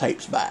bicycle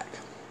tapes back.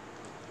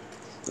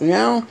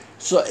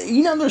 So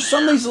there's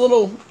some of these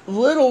little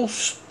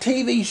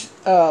TV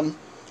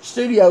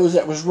studios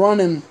that was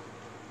running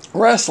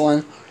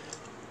wrestling,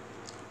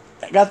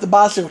 got the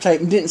bicycle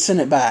tape and didn't send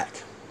it back.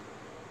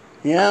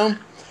 And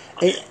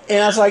And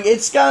I was like,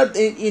 it's got,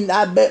 and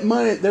I bet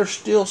money they're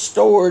still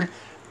stored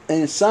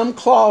in some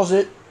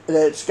closet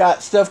that's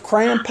got stuff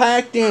cram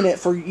packed in it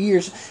for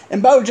years.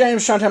 And Bo James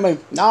was trying to tell me,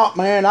 no,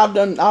 man,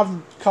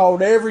 I've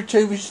called every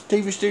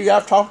TV studio,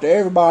 I've talked to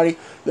everybody.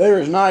 There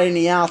is not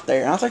any out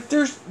there. And I was like,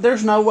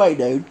 there's no way,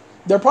 dude.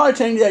 They're probably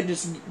telling you that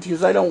just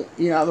because they don't,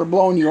 they're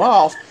blowing you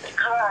off.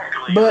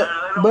 Exactly. But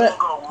they don't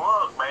go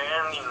look,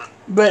 man.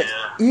 But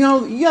you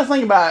gotta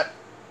think about it.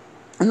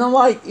 And I'm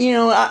like,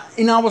 I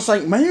was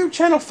like, man,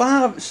 Channel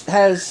 5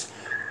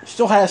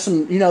 still has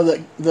some,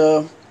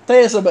 the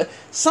Thesa, but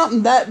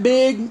something that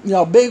big,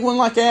 big one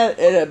like that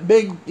at a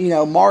big,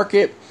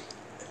 market,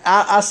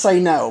 I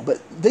say no.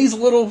 But these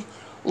little,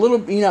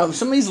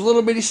 some of these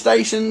little bitty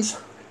stations,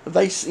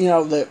 they,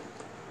 that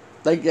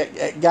they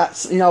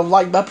got,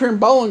 like up here in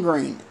Bowling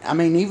Green. I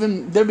mean,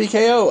 even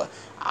WKO,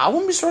 I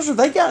wouldn't be surprised if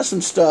they got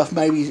some stuff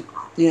maybe,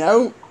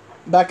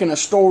 back in a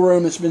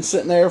storeroom that's been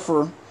sitting there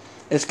for.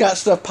 It's got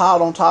stuff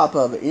piled on top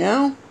of it,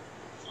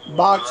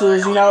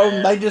 Boxes,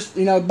 they just,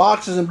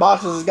 boxes and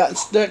boxes has gotten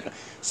stuck.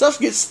 Stuff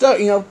gets stuck,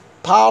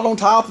 piled on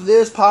top of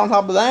this, piled on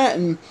top of that,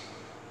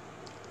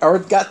 or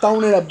it got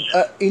thrown in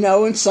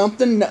in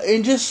something,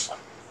 and just,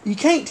 you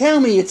can't tell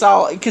me it's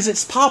all, because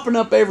it's popping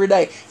up every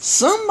day.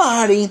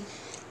 Somebody,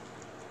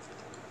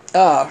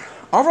 Arvo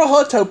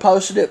Hutto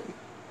posted it.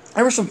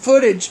 There was some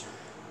footage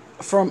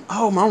from, I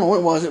don't know what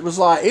it was. It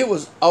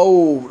was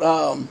old,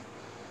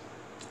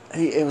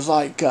 it was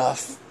like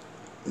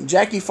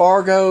Jackie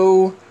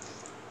Fargo.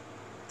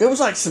 It was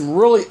like some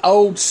really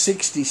old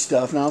 60s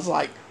stuff, and I was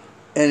like,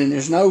 and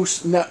there's no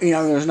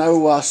there's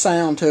no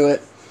sound to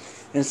it.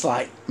 And it's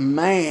like,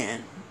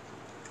 man,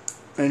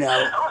 That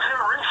was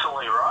here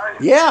recently, right?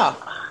 Yeah.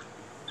 Because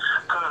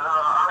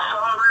I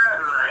saw that,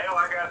 and hell,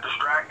 I got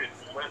distracted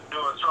and went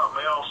doing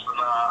something else, and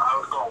I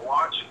was going to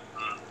watch it.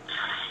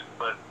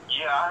 But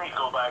yeah, I need to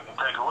go back and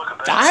take a look at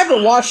that. I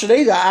haven't watched it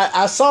either.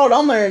 I saw it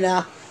on there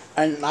now.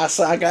 And I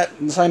got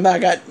the same thing. I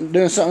got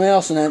doing something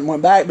else and then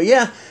went back. But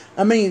yeah,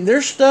 I mean,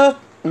 there's stuff.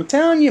 I'm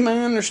telling you,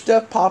 man, there's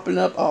stuff popping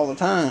up all the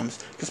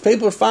times because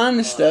people are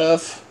finding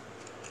stuff.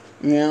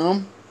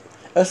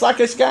 It's like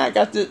this guy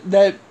got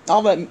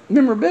all that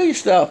memorabilia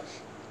stuff.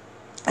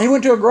 He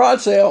went to a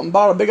garage sale and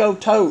bought a big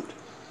old tote,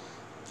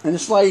 and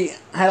this lady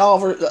had all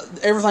of her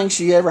everything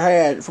she ever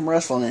had from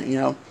wrestling.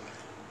 So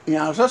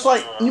it's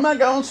like you might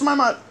go and somebody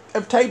might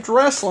have taped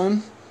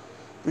wrestling,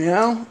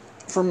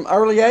 from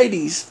early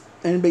 '80s.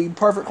 And be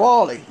perfect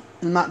quality,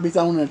 and not be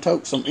thrown in a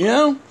tote,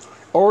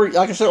 or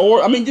like I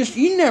said, just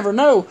you never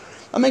know.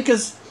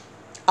 Because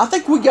I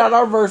think we got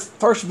our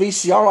first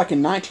VCR like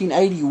in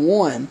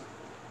 1981,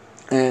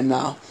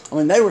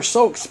 and they were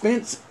so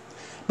expensive,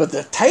 but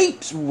the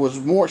tapes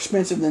was more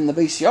expensive than the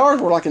VCRs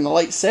were like in the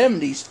late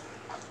 70s,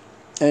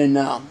 and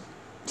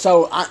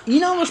so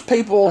there's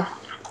people,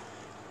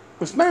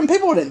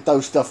 people didn't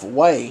throw stuff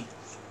away,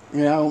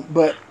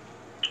 but.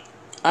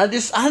 I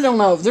don't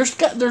know. There's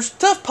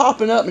stuff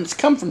popping up, and it's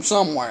come from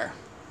somewhere.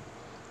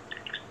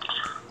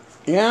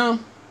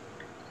 Like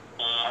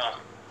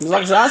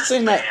I said, I've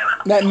seen that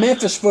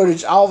Memphis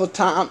footage all the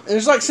time.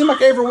 Seems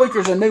like every week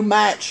there's a new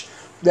match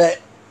that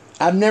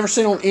I've never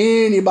seen on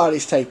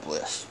anybody's tape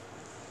list.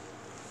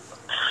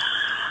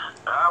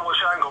 I wish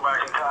I could go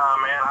back in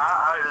time, man.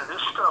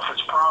 This stuff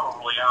is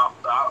probably out.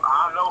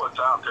 I know it's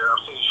out there. I've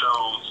seen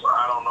shows.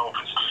 I don't know if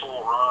it's a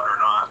full run or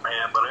not,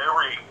 man. But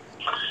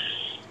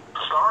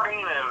starting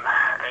in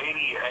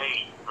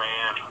 '88,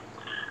 man,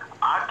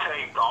 I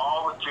taped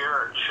all the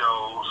Jarrett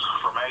shows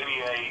from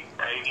 '88,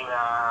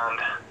 '89,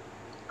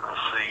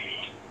 let's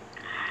see,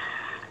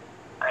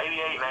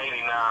 '88 and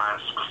 '89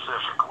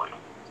 specifically.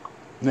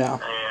 Yeah.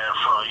 And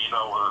from,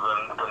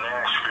 the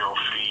Nashville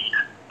feed.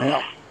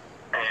 Yeah.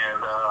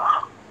 And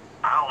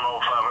I don't know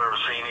if I've ever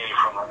seen any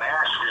from the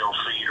Nashville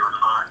feed or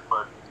not,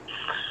 but,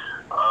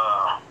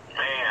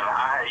 man,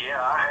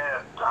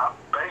 I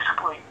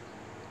basically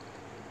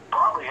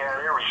probably had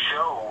every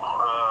show,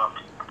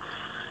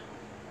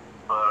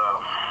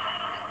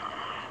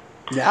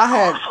 yeah, I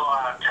had. Also,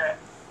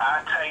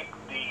 I taped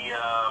the.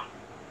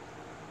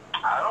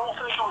 I don't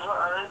think it was.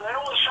 They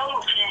only showed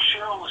a few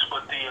shows,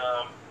 but the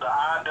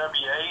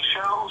IWA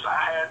shows, I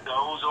had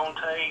those on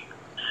tape.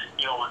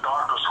 With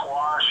Dr.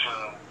 Squash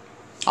and.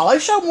 Oh, they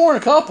showed more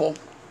than a couple.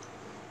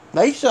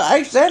 They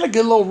had a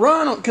good little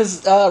run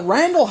because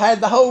Randall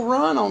had the whole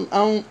run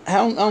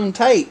on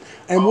tape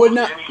and would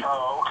not.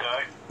 Oh,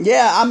 okay.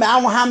 Yeah, I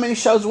don't know how many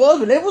shows it was,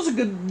 but it was a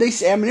good,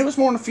 decent. It was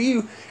more than a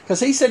few because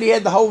he said he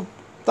had the whole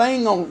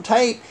thing on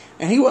tape,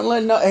 and he wouldn't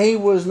let he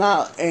would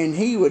not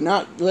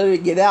let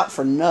it get out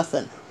for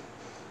nothing.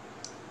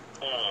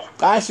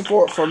 I asked him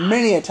for it for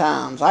many a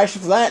times. I asked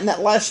him for that and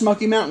that last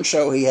Smoky Mountain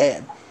show he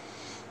had.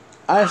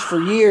 I asked for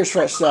years for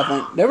that stuff,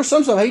 and there was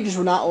some stuff he just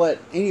would not let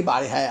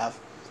anybody have.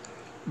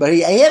 But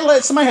he had to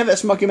let somebody have that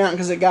Smoky Mountain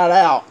because it got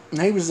out, and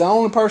he was the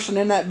only person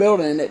in that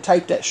building that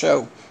taped that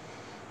show.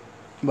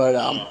 But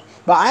I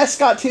asked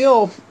Scott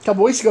Till a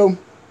couple weeks ago,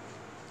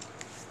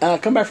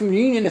 come back from the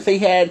Union, if he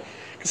had,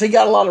 because he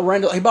got a lot of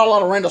Randall, he bought a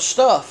lot of Randall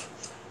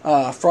stuff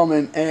from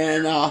him,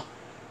 and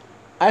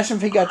asked him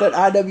if he got that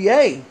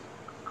IWA,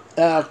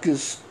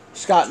 because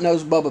Scott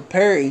knows Bubba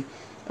Perry,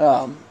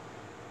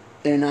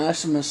 and I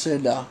asked him. I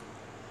said,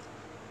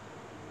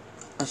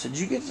 "Did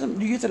you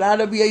get that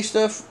IWA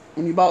stuff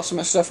when you bought some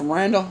of that stuff from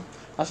Randall?"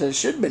 I said, "It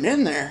should have been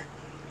in there,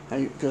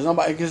 because some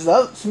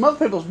other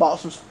people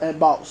had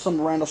bought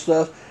some Randall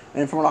stuff,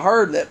 and from what I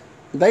heard that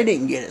they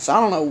didn't get it. So I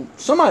don't know.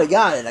 Somebody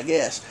got it, I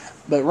guess,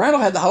 but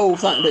Randall had the whole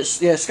thing.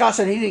 But yeah, Scott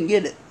said he didn't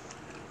get it,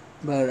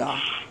 but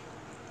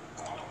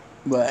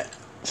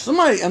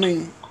somebody. I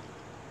mean,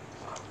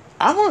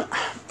 I don't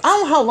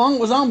know how long it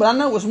was on, but I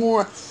know it was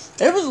more.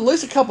 It was at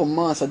least a couple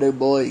months, I do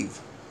believe.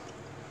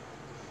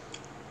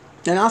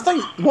 And I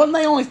think, wasn't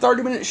they only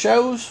 30-minute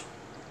shows?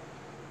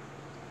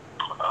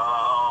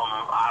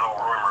 I don't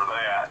remember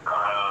that.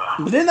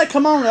 But didn't they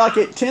come on like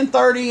at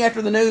 10:30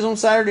 after the news on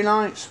Saturday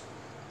nights?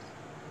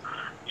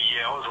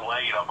 Yeah, it was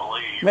late, I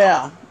believe.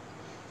 Yeah.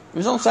 It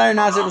was on Saturday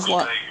nights. It was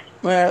like,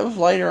 well, it was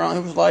later on.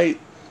 It was late.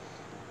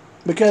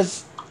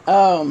 Because,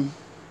 yeah,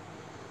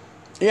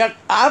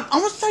 I'm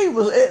going to say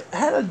it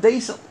had a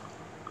decent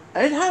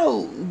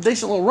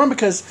little run,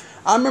 because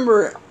I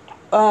remember,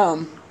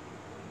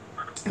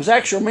 it was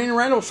actually, me and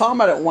Randall was talking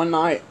about it one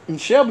night in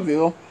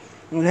Shelbyville,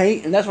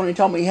 and that's when he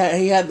told me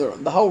he had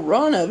the whole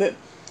run of it.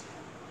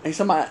 He's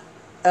talking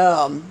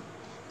about,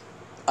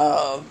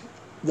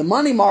 the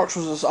Money Marks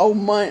was this old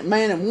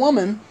man and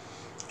woman,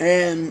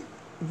 and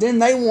then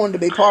they wanted to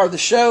be part of the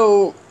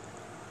show,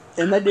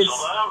 and they did. So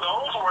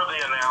those were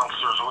the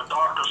announcers with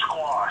Dr.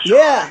 Squash.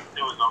 Yeah. Right?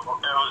 It was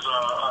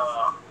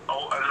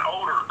an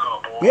older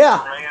couple.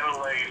 Yeah. A man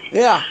and lady.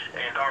 Yeah.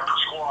 And Dr.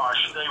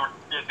 Squash,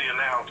 did the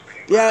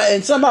announcement. Yeah,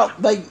 and somehow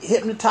they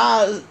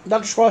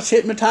Dr. Squash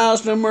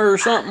hypnotized them or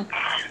something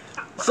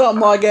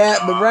like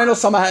that. But Randall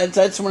somehow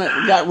that's when it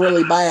got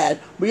really bad.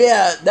 But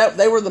yeah,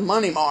 they were the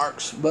Money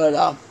Marks. But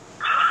okay.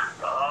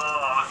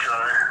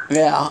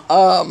 yeah,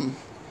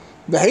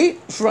 but I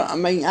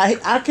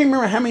can't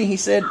remember how many he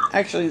said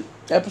actually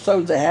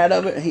episodes they had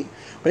of it.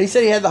 But he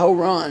said he had the whole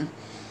run.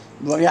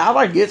 But yeah, I'd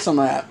like to get some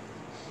of that.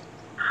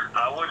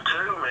 I would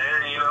too,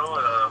 man. You know,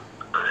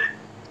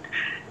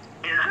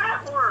 is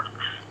that where?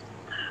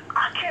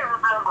 I can't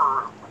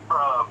remember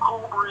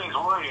Cool Breeze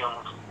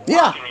Williams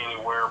working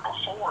anywhere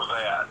before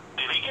that.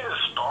 Did he get a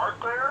start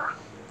there?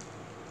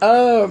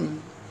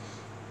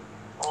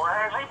 Or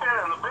has he been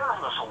in the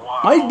business a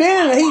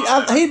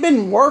while? He'd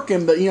been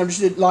working, but just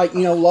did like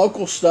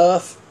local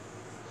stuff.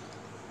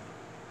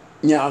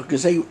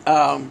 Because he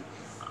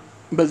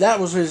but that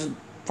was his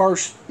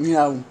first.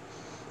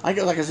 I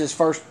guess like it's his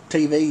first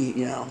TV.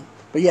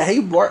 But yeah,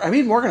 he'd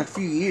been working a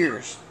few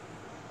years.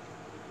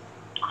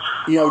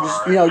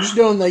 Just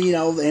doing the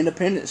the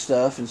independent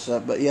stuff and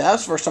stuff. But yeah,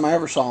 that's the first time I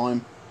ever saw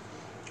him.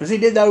 Because he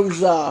did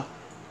those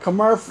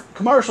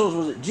commercials.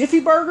 Was it Jiffy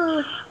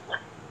Burger?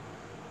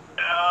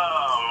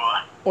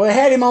 Well, they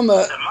had him on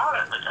the.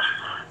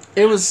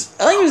 It was.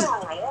 I think it was.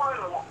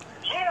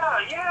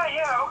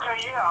 Yeah. Okay,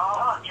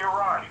 yeah. You're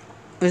right.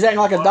 He was acting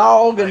like a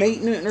dog and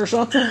eating it or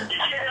something.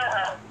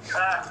 Yeah.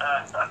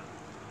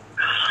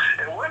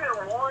 And when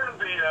it won,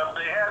 they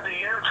had the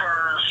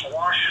interns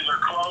washing their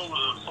clothes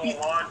in full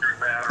laundry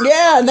mat.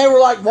 Yeah, and they were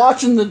like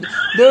doing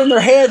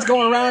their heads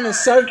going around in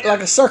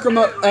like a circle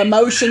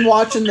motion,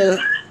 watching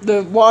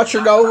the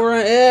watcher go over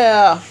it.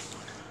 Yeah.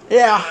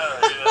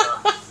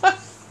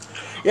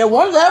 Yeah,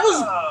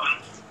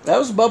 that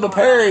was Bubba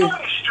Perry.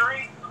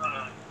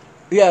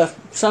 Yeah,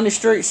 Sunny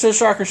Street, Sid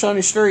Striker,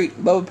 Sunny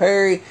Street, Bubba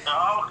Perry. Okay.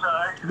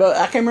 But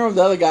I can't remember what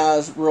the other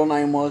guy's real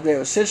name was. It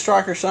was Sid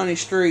Striker, Sunny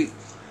Street,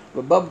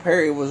 but Bubba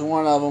Perry was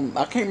one of them.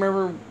 I can't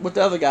remember what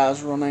the other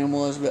guy's real name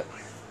was, but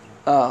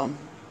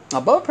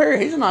Bubba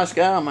Perry, he's a nice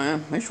guy,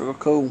 man. He's real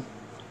cool.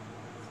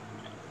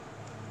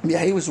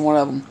 Yeah, he was one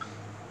of them.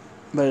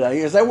 But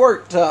yes, they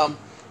worked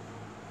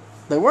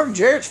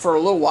Jarrett's for a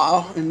little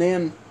while, and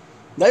then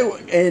they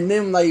when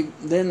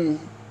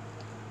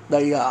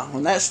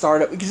that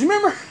started, because you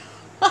remember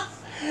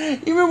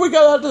we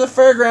got out to the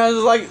fairgrounds, it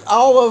was like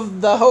all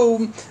of the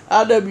whole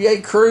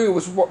IWA crew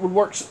was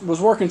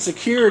working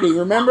security.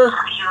 Remember?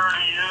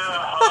 Security,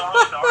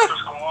 yeah. Dr.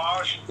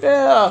 Squash.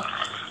 Yeah.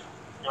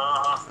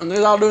 And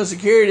they're all doing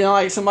security, and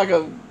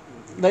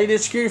they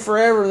did security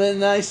forever. Then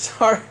they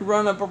started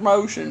running a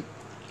promotion.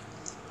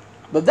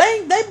 But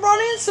they brought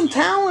in some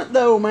talent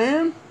though,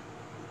 man.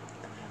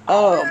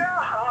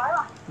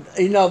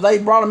 They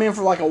brought them in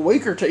for like a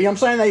week or two. You know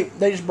what I'm saying?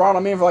 They just brought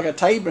them in for like a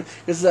tape.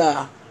 Because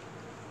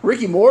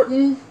Ricky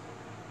Morton,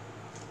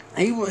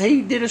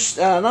 he did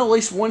at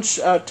least one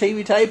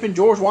TV taping.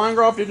 George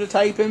Weingroff did a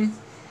taping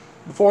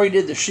before he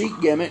did the Sheik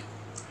gimmick.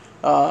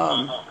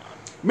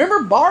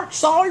 Remember Bart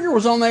Sawyer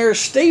was on there as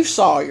Steve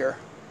Sawyer.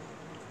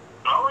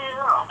 Oh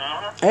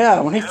yeah. Yeah,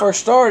 when he first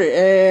started.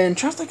 And I'm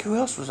trying to think who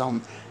else was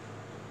on.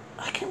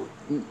 I can't.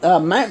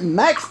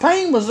 Max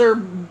Payne was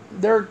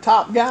their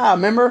top guy.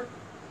 Remember?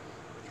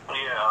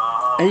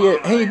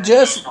 Yeah. He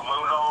just. Moondogs,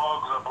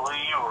 I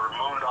believe, or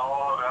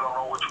Moondog. I don't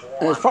know which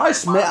one. It was probably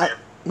Smith. I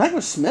think it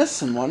was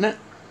Smithson, wasn't it? It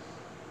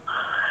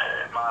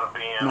might have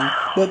been.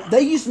 But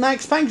they used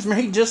Max Payne because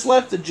he just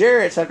left the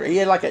Jarretts after he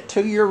had like a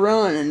 2-year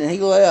run, and then he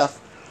left,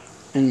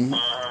 and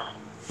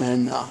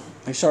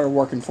they started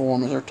working for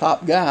him as their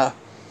top guy.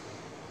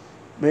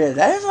 But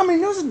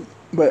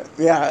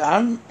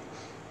yeah,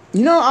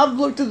 I've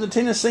looked at the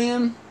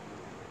Tennessean.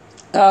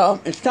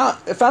 It's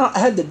not, if I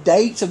had the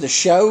dates of the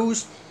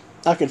shows,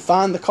 I could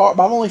find the card,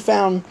 but I've only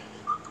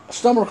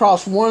stumbled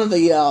across one of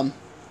the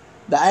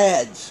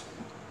ads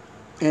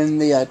in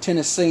the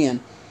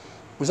Tennessean.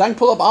 Because I can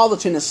pull up all the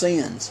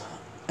Tennesseans,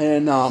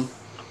 and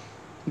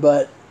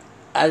but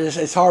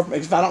it's hard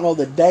if I don't know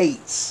the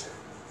dates,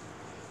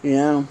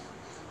 and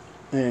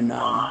yeah,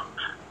 I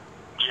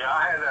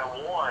had that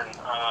one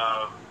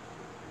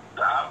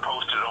that I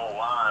posted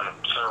online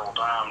several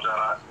times,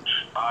 that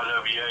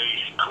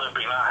IWA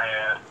clipping I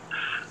had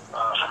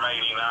from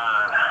 '89.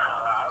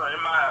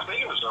 I think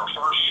it was their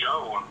first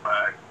show, in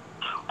fact,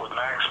 with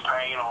Max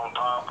Payne on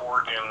top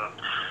working.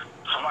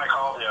 Somebody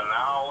called the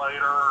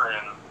Annihilator,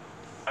 and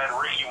had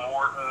Ricky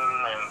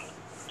Morton, and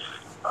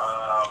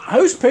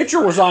whose picture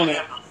was on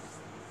it?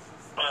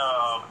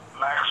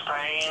 Max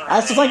Payne. I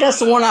think that's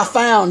the one I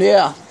found.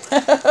 Yeah.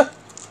 It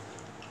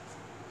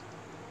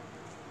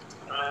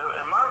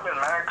might have been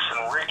Max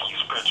and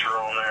Ricky's picture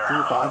on there.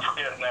 Okay. I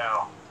forget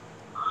now.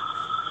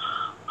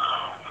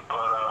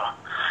 But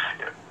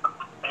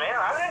man,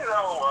 I didn't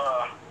know.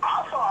 I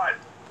thought,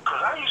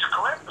 because I used to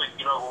collect the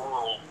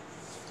little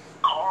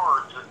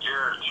cards that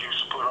Jarrett used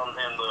to put them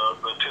in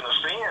the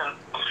Tennessean.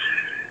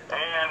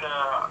 And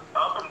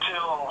up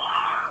until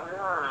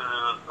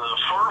the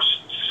first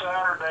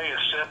Saturday of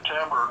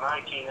September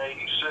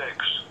 1986,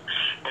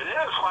 and then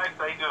it's like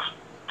they just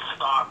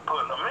stopped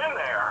putting them in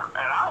there.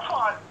 And I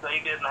thought they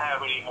didn't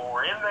have any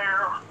more in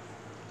there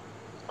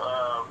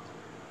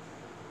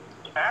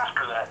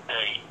after that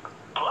date.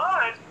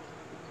 But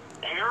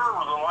here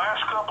over the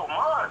last couple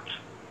months,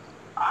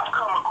 I've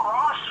come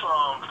across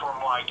some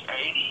from like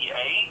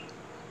 '88.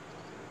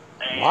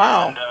 And,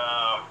 wow.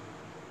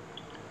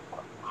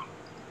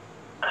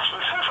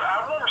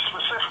 I remember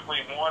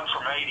specifically one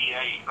from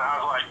 '88, and I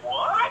was like,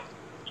 "What?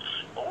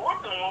 What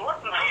the?"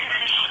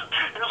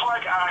 It's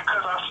like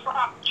because I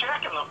stopped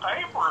checking the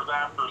papers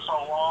after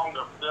so long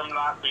of them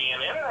not being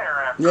in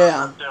there after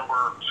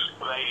September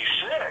of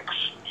 '86,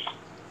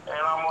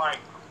 and I'm like,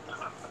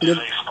 did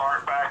they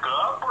start back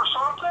up or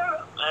something?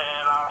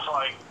 And I was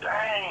like,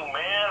 "Dang,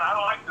 man,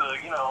 I'd like to,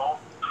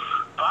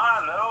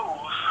 find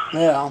those."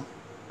 Yeah.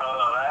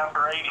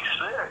 After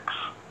 '86.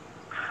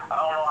 I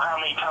don't know how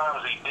many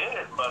times he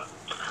did it, but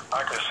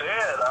like I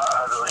said,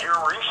 here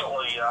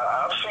recently,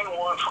 I've seen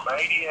one from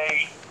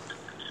 '88,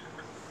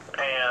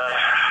 and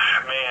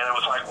man, it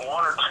was like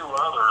one or two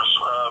others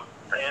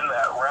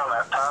around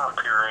that time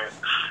period,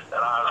 and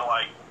I was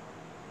like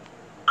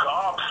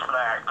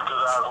gobsmacked,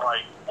 because I was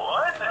like,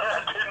 what?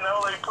 I didn't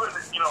know they put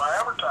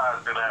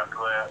advertised it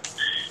after that.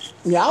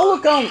 Yeah, I'll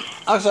look on.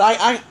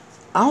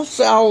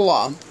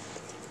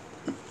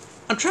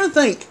 I'm trying to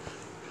think.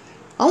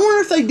 I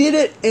wonder if they did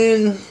it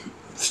and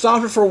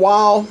stopped it for a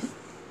while,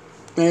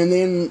 and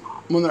then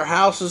when their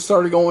houses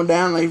started going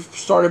down, they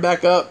started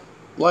back up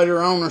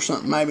later on or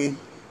something, maybe.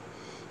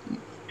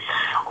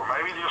 Or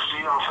maybe just,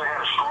 if they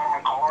had a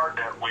strong card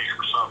that week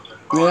or something.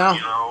 Yeah.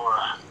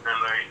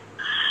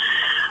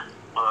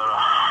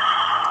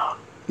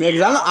 Yeah,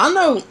 because I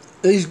know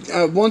these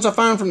ones I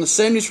found from the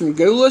 70s from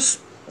Goulas,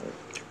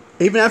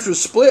 even after the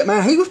split,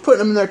 man, he was putting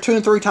them in there 2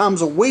 and 3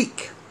 times a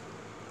week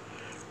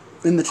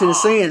in the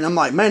Tennessee, and I'm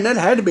like, man, that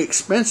had to be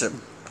expensive.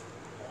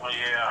 Well,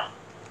 yeah.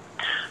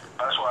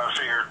 That's why I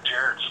figured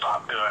Jarrett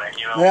stopped doing it,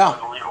 Yeah.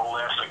 a little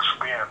less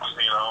expense,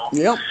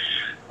 Yep.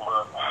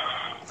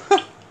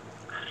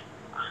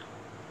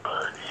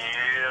 But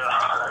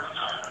yeah,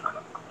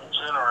 it's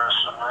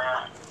interesting,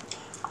 man.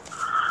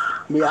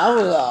 Yeah, I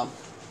was,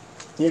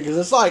 because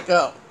it's like,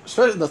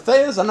 especially the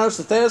Thez, I noticed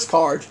the Thez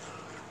cards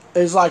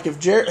is like if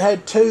Jarrett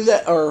had 2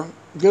 or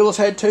Goulas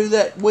had 2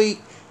 that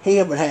week,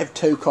 he would have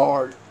 2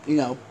 cards,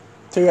 2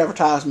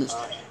 advertisements.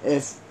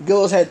 If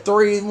Goulas had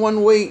 3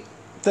 one week,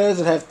 Thez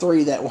would have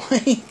 3 that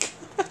week.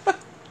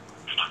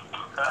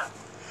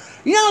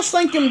 I was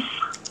thinking,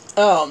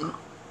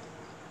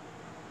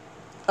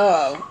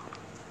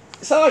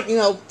 it's like,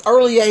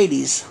 early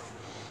 80s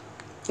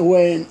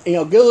when,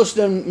 Goulas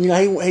done,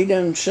 he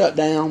done shut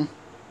down,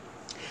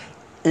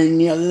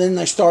 and, then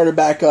they started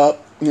back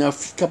up, a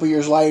couple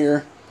years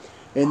later,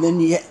 and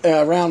then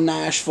around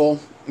Nashville,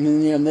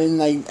 and then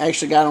they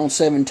actually got on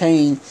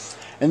 17,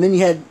 and then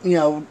you had,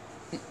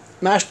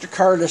 Master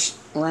Curtis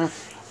around.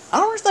 I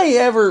don't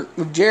know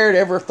if Jarrett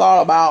ever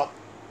thought about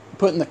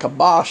putting the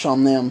kibosh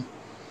on them,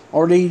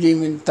 or did he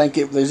even think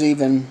it was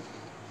even,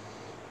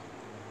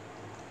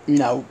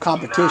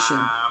 competition?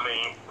 Nah,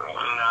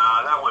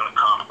 that wasn't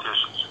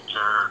competition to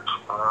Jarrett.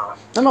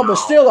 I know, but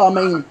still,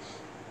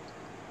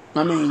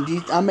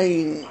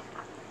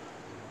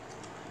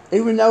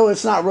 even though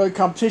it's not really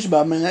competition,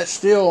 but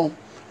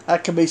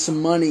that could be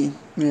some money,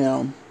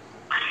 Well,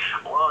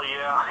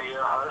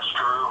 yeah, that's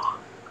true.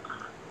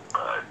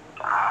 But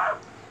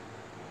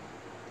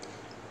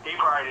he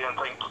probably didn't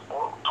think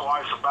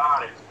twice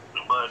about it.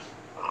 but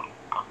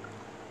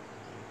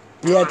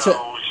Yeah, who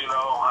knows, you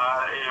know,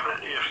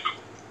 if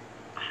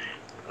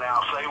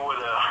now if they would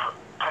have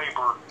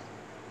papered,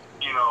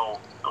 you know,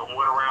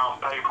 went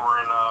around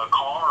papering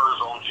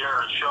cars on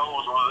Jared's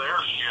shows with their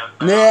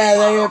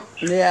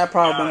shit. yeah,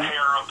 probably. Got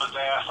hair up his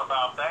ass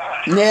about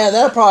that. Yeah,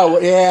 that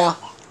probably, yeah.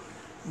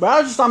 But I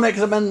was just talking about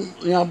because I've been,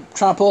 you know,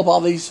 trying to pull up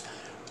all these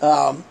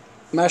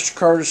Master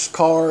Curtis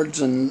cards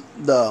and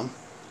those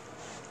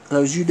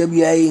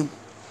UWA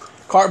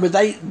cards, but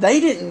they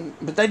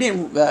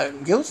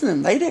didn't Gilson and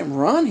them, they didn't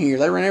run here.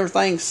 They ran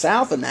everything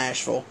south of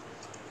Nashville,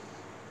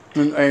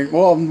 and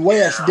well,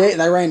 west. Yeah.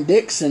 They ran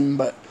Dixon,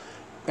 but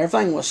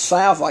everything was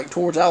south, like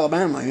towards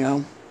Alabama. You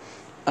know,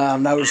 They did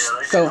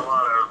a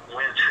lot of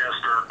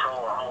Winchester,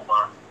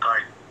 Tullahoma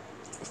type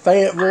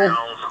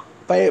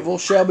Fayetteville,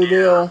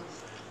 Shelbyville,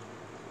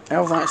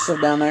 everything that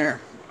stuff down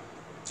there.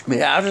 But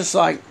yeah, I was just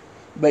like,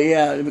 but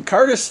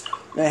Curtis,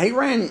 he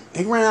ran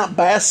out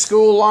Bass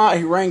School a lot.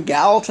 He ran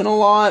Gallatin a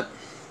lot.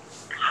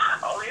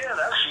 Oh yeah,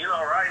 that's, you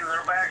know, right in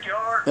their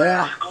backyard.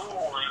 Yeah. Bass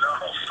School, you know.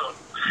 So,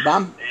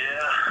 But,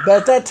 but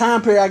at that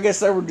time period, I guess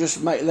they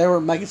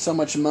were making so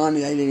much money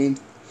they didn't even.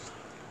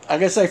 I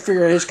guess they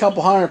figured his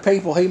couple hundred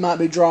people he might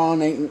be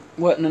drawing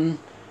wasn't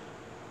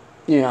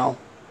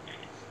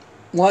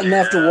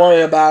enough to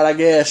worry about. I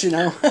guess, you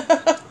know. that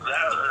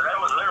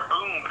was their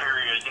boom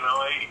period, you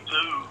know,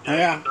 82,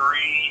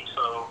 83.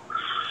 So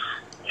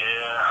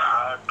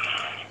yeah,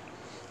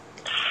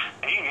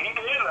 he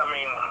did. I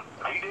mean,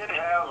 he did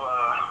have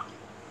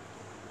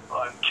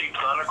like Chief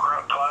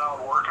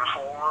Thundercloud working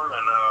for him,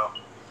 and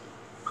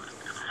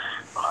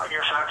I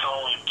guess that's the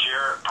only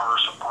Jarrett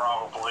person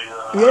probably.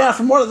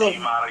 He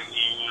might have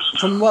used.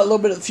 From what little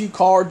bit of the few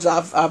cards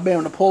I've been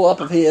able to pull up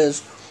of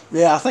his,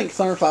 I think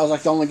Thundercloud was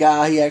like the only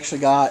guy he actually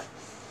got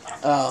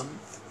on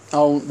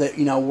that,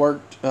 you know,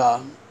 worked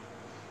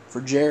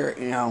for Jarrett,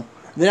 you know.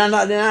 Then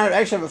I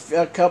actually have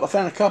I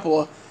found a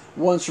couple of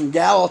ones from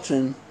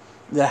Gallatin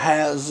that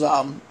has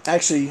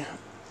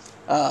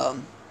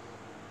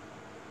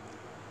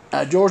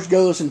George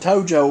Gillis and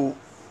Tojo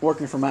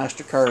working for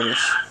Master Curtis.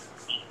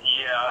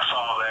 Yeah, I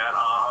saw that. I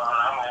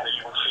might have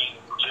even seen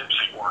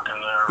Gypsy working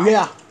there.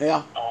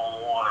 Yeah. On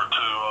one or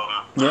two of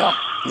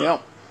them.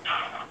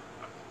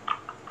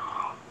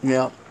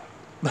 Yeah.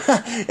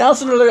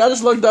 I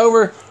just looked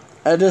over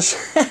at this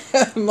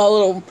my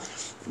little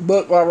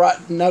book where I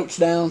write notes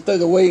down through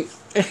the week,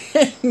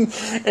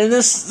 and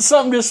this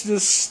something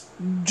just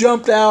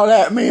jumped out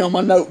at me on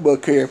my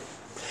notebook here.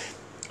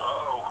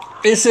 Oh.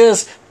 It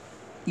says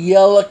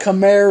Yellow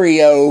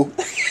Camario.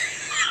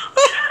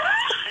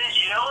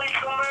 Yelly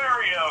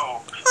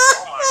Camario.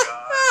 Oh my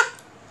God.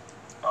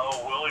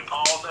 Oh, Willie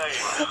Paul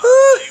Davis. I'll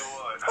tell you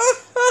what.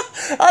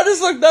 I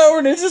just looked over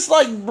and it's just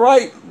like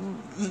bright,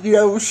 you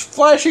know,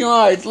 flashing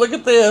lights. Look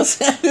at this.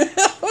 Willie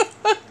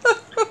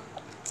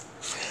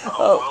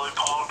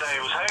Paul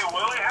Davis. Hey,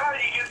 Willie, how do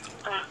you get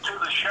to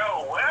the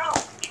show? Well,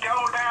 you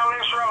go down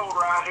this road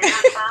right here,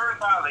 turn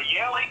by the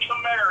Yelly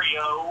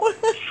Camario.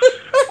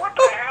 What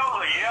the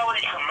hell is a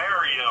Yelly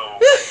Camario?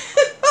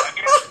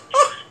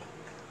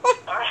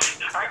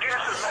 I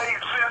guess it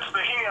made sense to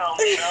him,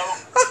 you know.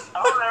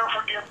 I'll never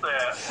forget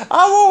that. I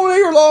won't be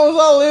here as long as I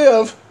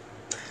live.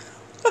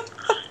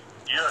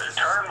 You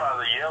turn by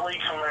the Yelly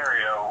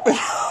Camario.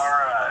 All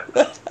right.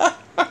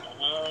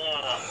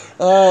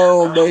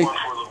 Oh, That's man. one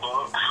for the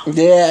books.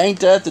 Yeah, ain't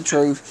that the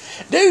truth?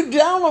 Dude, I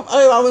don't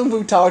know if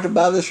we talked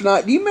about this or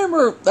not. Do you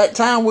remember that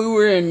time we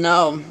were in,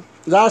 I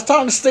was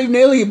talking to Steve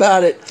Neely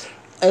about it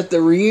at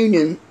the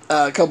reunion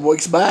a couple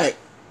weeks back.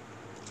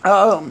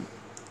 I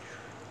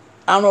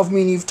don't know if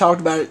me and you've talked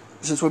about it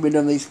since we've been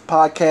doing these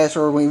podcasts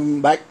or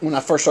back when I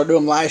first started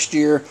doing them last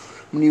year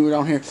when you were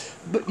on here.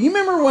 But do you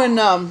remember when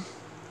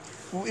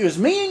it was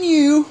me and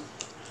you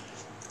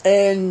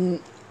and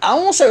I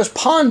want to say it was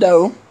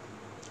Pondo,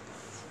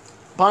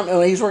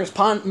 he was working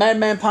as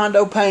Madman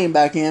Pondo Payne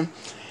back in.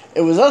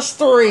 It was us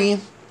three,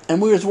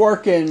 and we was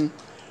working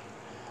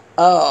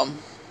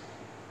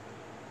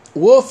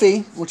Wolfie,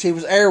 which he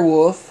was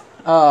Airwolf,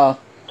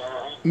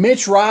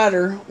 Mitch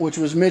Ryder, which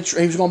was Mitch,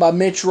 he was going by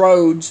Mitch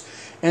Rhodes,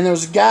 and there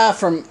was a guy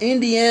from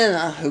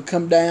Indiana who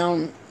come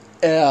down,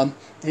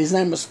 his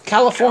name was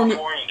California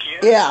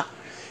Kid? Yeah.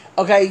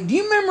 Okay, do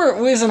you remember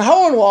we was in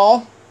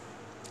Hohenwald,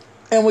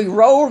 and we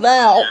rolled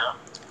out,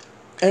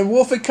 and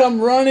Wolfie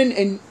come running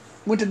and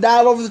went to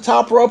dive over the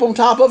top rope on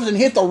top of us and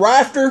hit the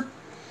rafter,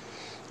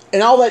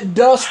 and all that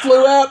dust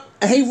flew up,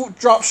 and he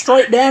dropped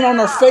straight down on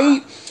our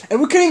feet, and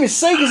we couldn't even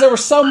see because there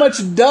was so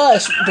much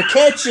dust to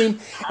catch him,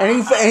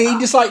 and he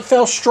just like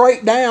fell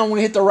straight down when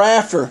he hit the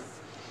rafter.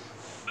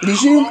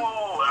 Did you? I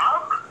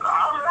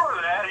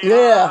remember that.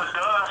 Yeah. The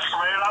dust,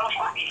 man. I was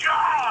like,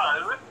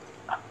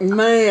 God.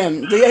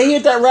 Man, he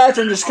hit that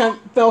rafter and just kind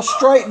of fell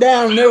straight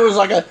down, and there was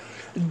like a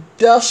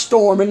dust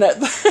storm in that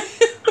thing.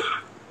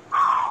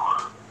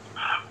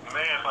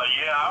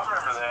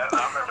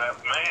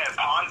 Man,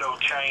 Pondo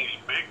changed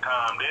big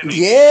time, didn't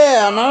he?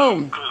 Yeah, I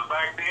know. Because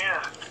back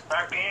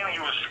then he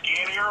was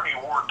skinnier and he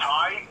wore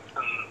tights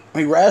and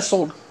he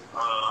wrestled.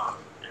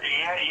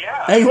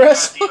 yeah. He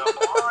wrestled. He had, a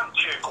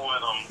bunch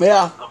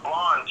Yeah. The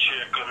blonde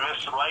chick,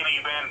 Miss Lady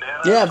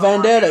Vendetta. Yeah,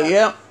 Vendetta.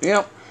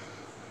 Yep.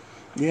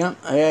 Yeah,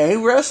 he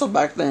wrestled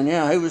back then.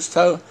 Yeah, he was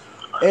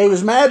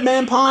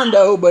Madman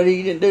Pondo, but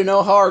he didn't do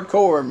no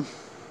hardcore.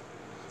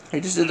 He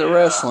just did the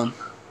wrestling.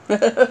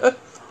 Because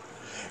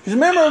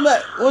remember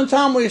that one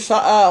time we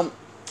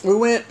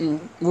went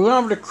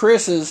over to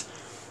Chris's,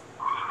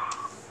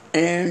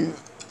 and it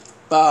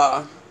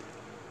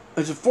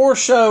was a 4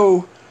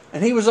 show,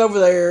 and he was over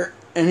there,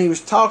 and he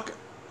was talking,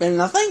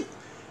 and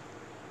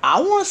I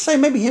want to say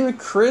maybe him and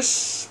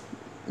Chris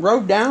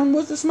rode down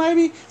with us,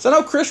 maybe. So I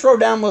know Chris rode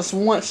down with us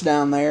once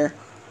down there,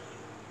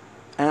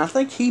 and I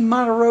think he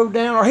might have rode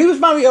down, or he was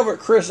maybe over at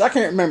Chris. I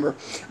can't remember,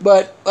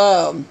 but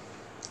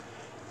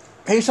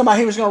he was talking about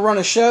he was going to run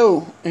a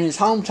show in his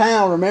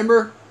hometown.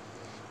 Remember?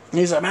 And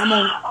he's like, "Man, I'm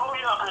gonna." Oh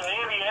yeah, in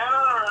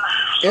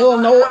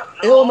Indiana or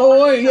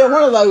Illinois, yeah,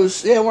 one of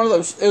those. It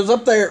was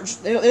up there,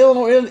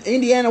 Illinois,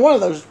 Indiana, one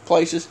of those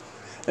places.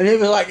 And he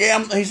was like,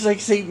 "Yeah," he said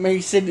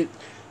that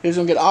he was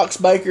gonna get Ox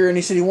Baker, and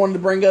he said he wanted to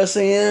bring us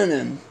in,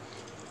 and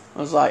I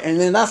was like, and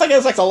then I think it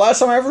was like the last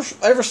time I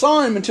ever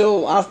saw him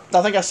until I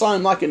think I saw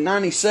him like in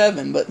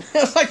 '97, but it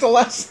was like the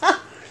last time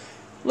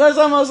I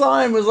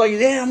saw him was like,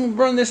 yeah, I'm gonna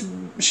run this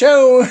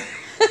show.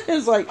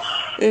 It's like,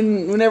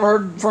 and we never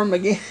heard from him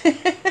again. Yeah,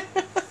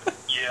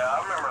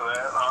 I remember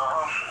that.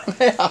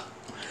 Yeah.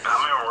 I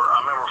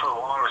remember for the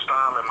longest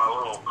time in my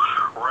little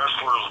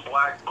wrestler's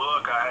black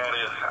book, I had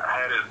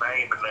his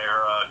name in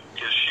there.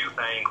 His shoot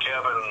name,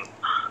 Kevin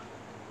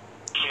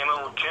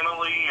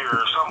Kennelly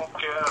or something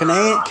like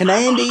that.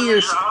 Canandy or. I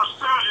was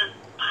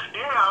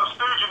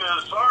stooging it.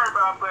 Sorry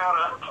about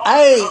that.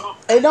 Hey,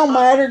 it don't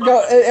matter.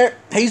 Go.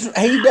 He's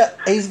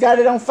got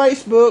it on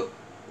Facebook.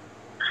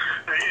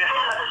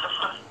 Yeah.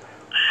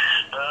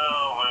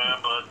 Oh man,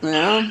 but Yeah.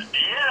 Yeah,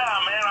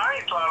 man, I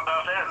ain't thought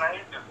about that. And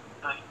I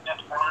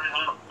just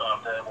brought up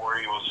about that where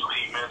he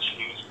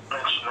mentioned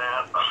that.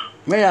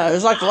 Yeah,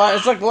 it's like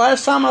the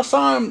last time I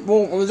saw him.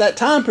 Well, it was that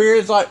time period.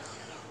 It's like,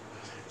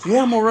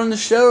 yeah, I'm gonna run the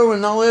show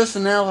and all this,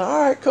 and now I was like,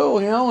 all right, cool,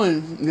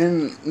 and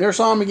then never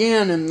saw him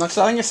again. And like I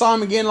said, I think I saw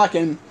him again like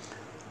in.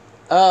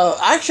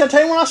 Actually, I'll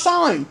tell you when I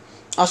saw him.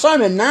 I saw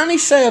him in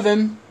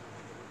 '97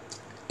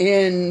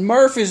 in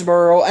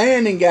Murfreesboro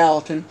and in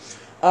Gallatin.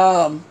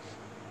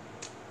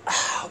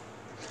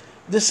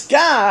 This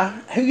guy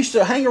who used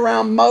to hang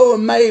around Mo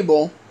and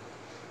Mabel,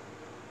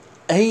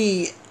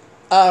 he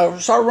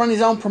started running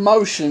his own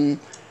promotion.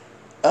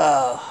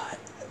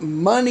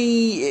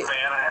 Money.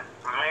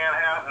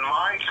 Manhattan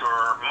Mike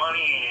or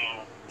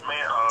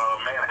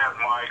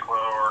Manhattan Mike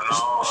or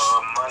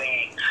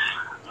Money.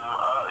 I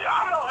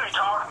know who you're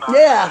talking about.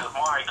 Yeah.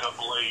 Mike, I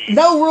believe.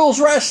 No Rules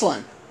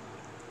Wrestling.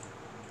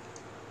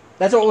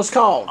 That's what it was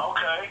called.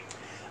 Okay.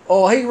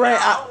 Oh, he ran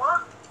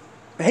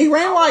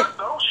like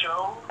those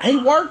shows.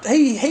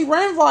 he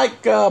ran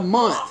like a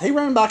month. He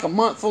ran like a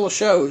month full of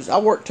shows. I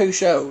worked 2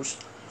 shows,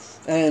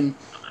 and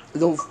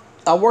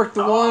I worked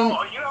the one.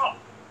 You know,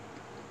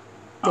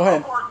 Go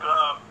ahead. I worked,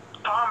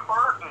 Tom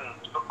Burton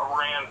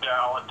ran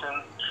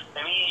Gallatin,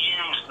 and he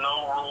used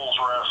No Rules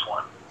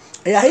Wrestling.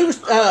 Yeah, he was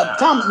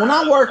Tom. When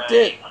I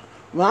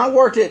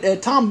worked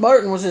at Tom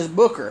Burton was his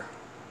booker.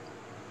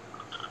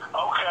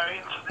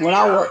 Okay. When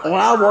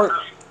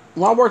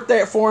I worked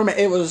there for him,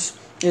 it was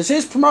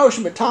his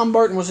promotion, but Tom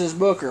Burton was his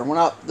booker.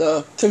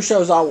 The 2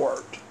 shows I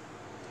worked.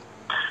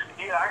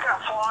 Yeah, I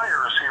got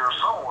flyers here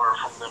somewhere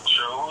from them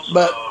shows.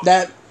 But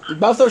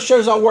both those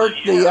shows I worked,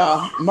 it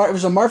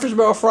was a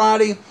Murfreesboro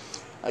Friday,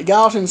 a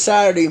Gallatin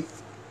Saturday,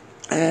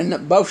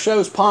 and both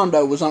shows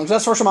Pondo was on. 'Cause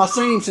that's the first time I've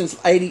seen him since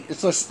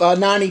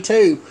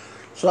 '92,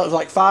 so that was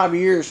like 5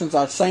 years since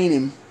I'd seen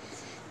him.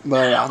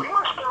 But we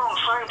must have been on the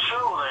same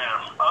show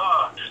then.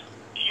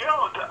 You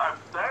know,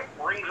 that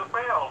rings a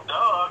bell,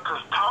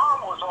 because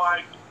Tom was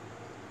like,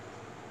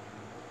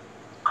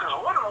 because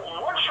one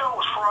show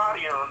was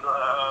Friday, and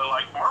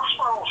like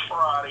Murfreesboro was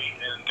Friday,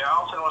 and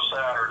Gallatin was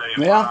Saturday, if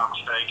I'm not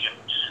mistaken.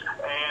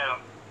 And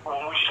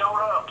when we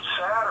showed up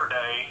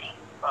Saturday,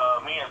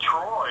 me and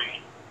Troy,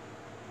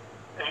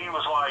 he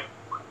was like,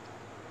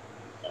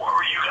 "Where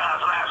were you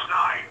guys last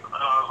night?" And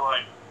I was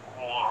like,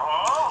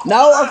 "What?"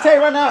 No, I'll tell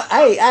you right now.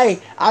 Hey,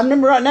 I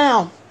remember right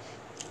now.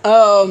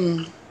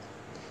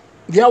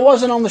 Y'all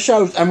wasn't on the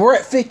shows, and we're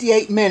at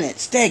 58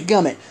 minutes.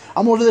 Dadgummit.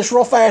 I'm going to do this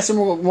real fast, and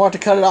we're going to have to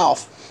cut it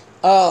off.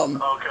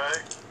 Okay.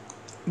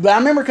 But I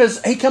remember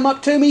because he come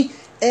up to me,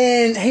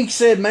 and he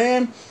said,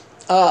 man,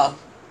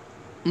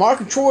 Mark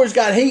and Troy's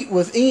got heat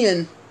with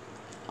Ian.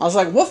 I was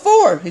like, what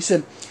for? He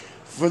said,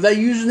 for they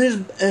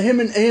using him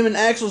and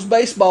Axel's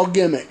baseball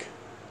gimmick.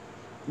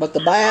 But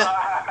the bat...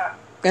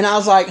 And I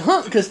was like,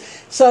 huh?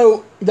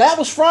 So that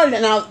was Friday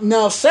night.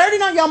 Now Saturday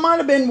night, y'all might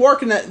have been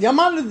working y'all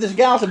might have this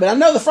Gallatin, but I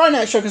know the Friday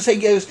night show because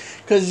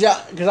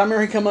I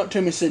remember he come up to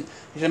me and said,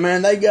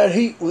 man, they got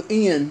heat with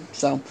Ian.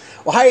 So,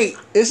 well, hey,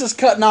 this is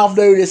cutting off,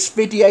 dude. It's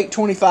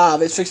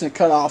 58:25. It's fixing to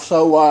cut off.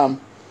 So, is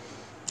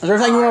there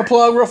anything you want to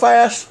plug real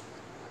fast?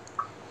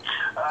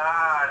 No,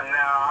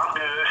 I'm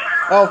good.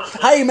 Oh,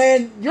 hey,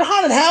 man, your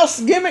haunted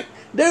house gimmick,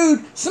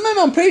 dude. Some of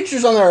them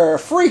pictures on there are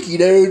freaky,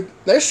 dude.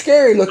 They're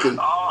scary looking.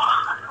 Oh,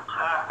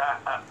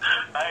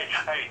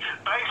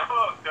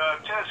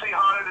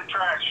 Splendid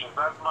Tractions.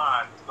 That's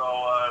mine. So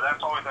that's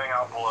the only thing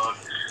I'll plug.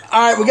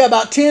 All right, we got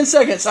about 10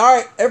 seconds. All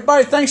right,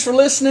 everybody, thanks for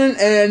listening,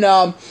 and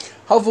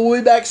hopefully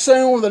we'll be back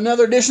soon with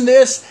another edition of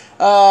this.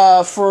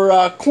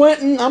 For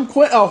Quentin, I'm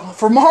Quentin. Oh,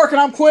 for Mark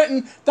and I'm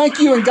Quentin. Thank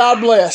you, and God bless.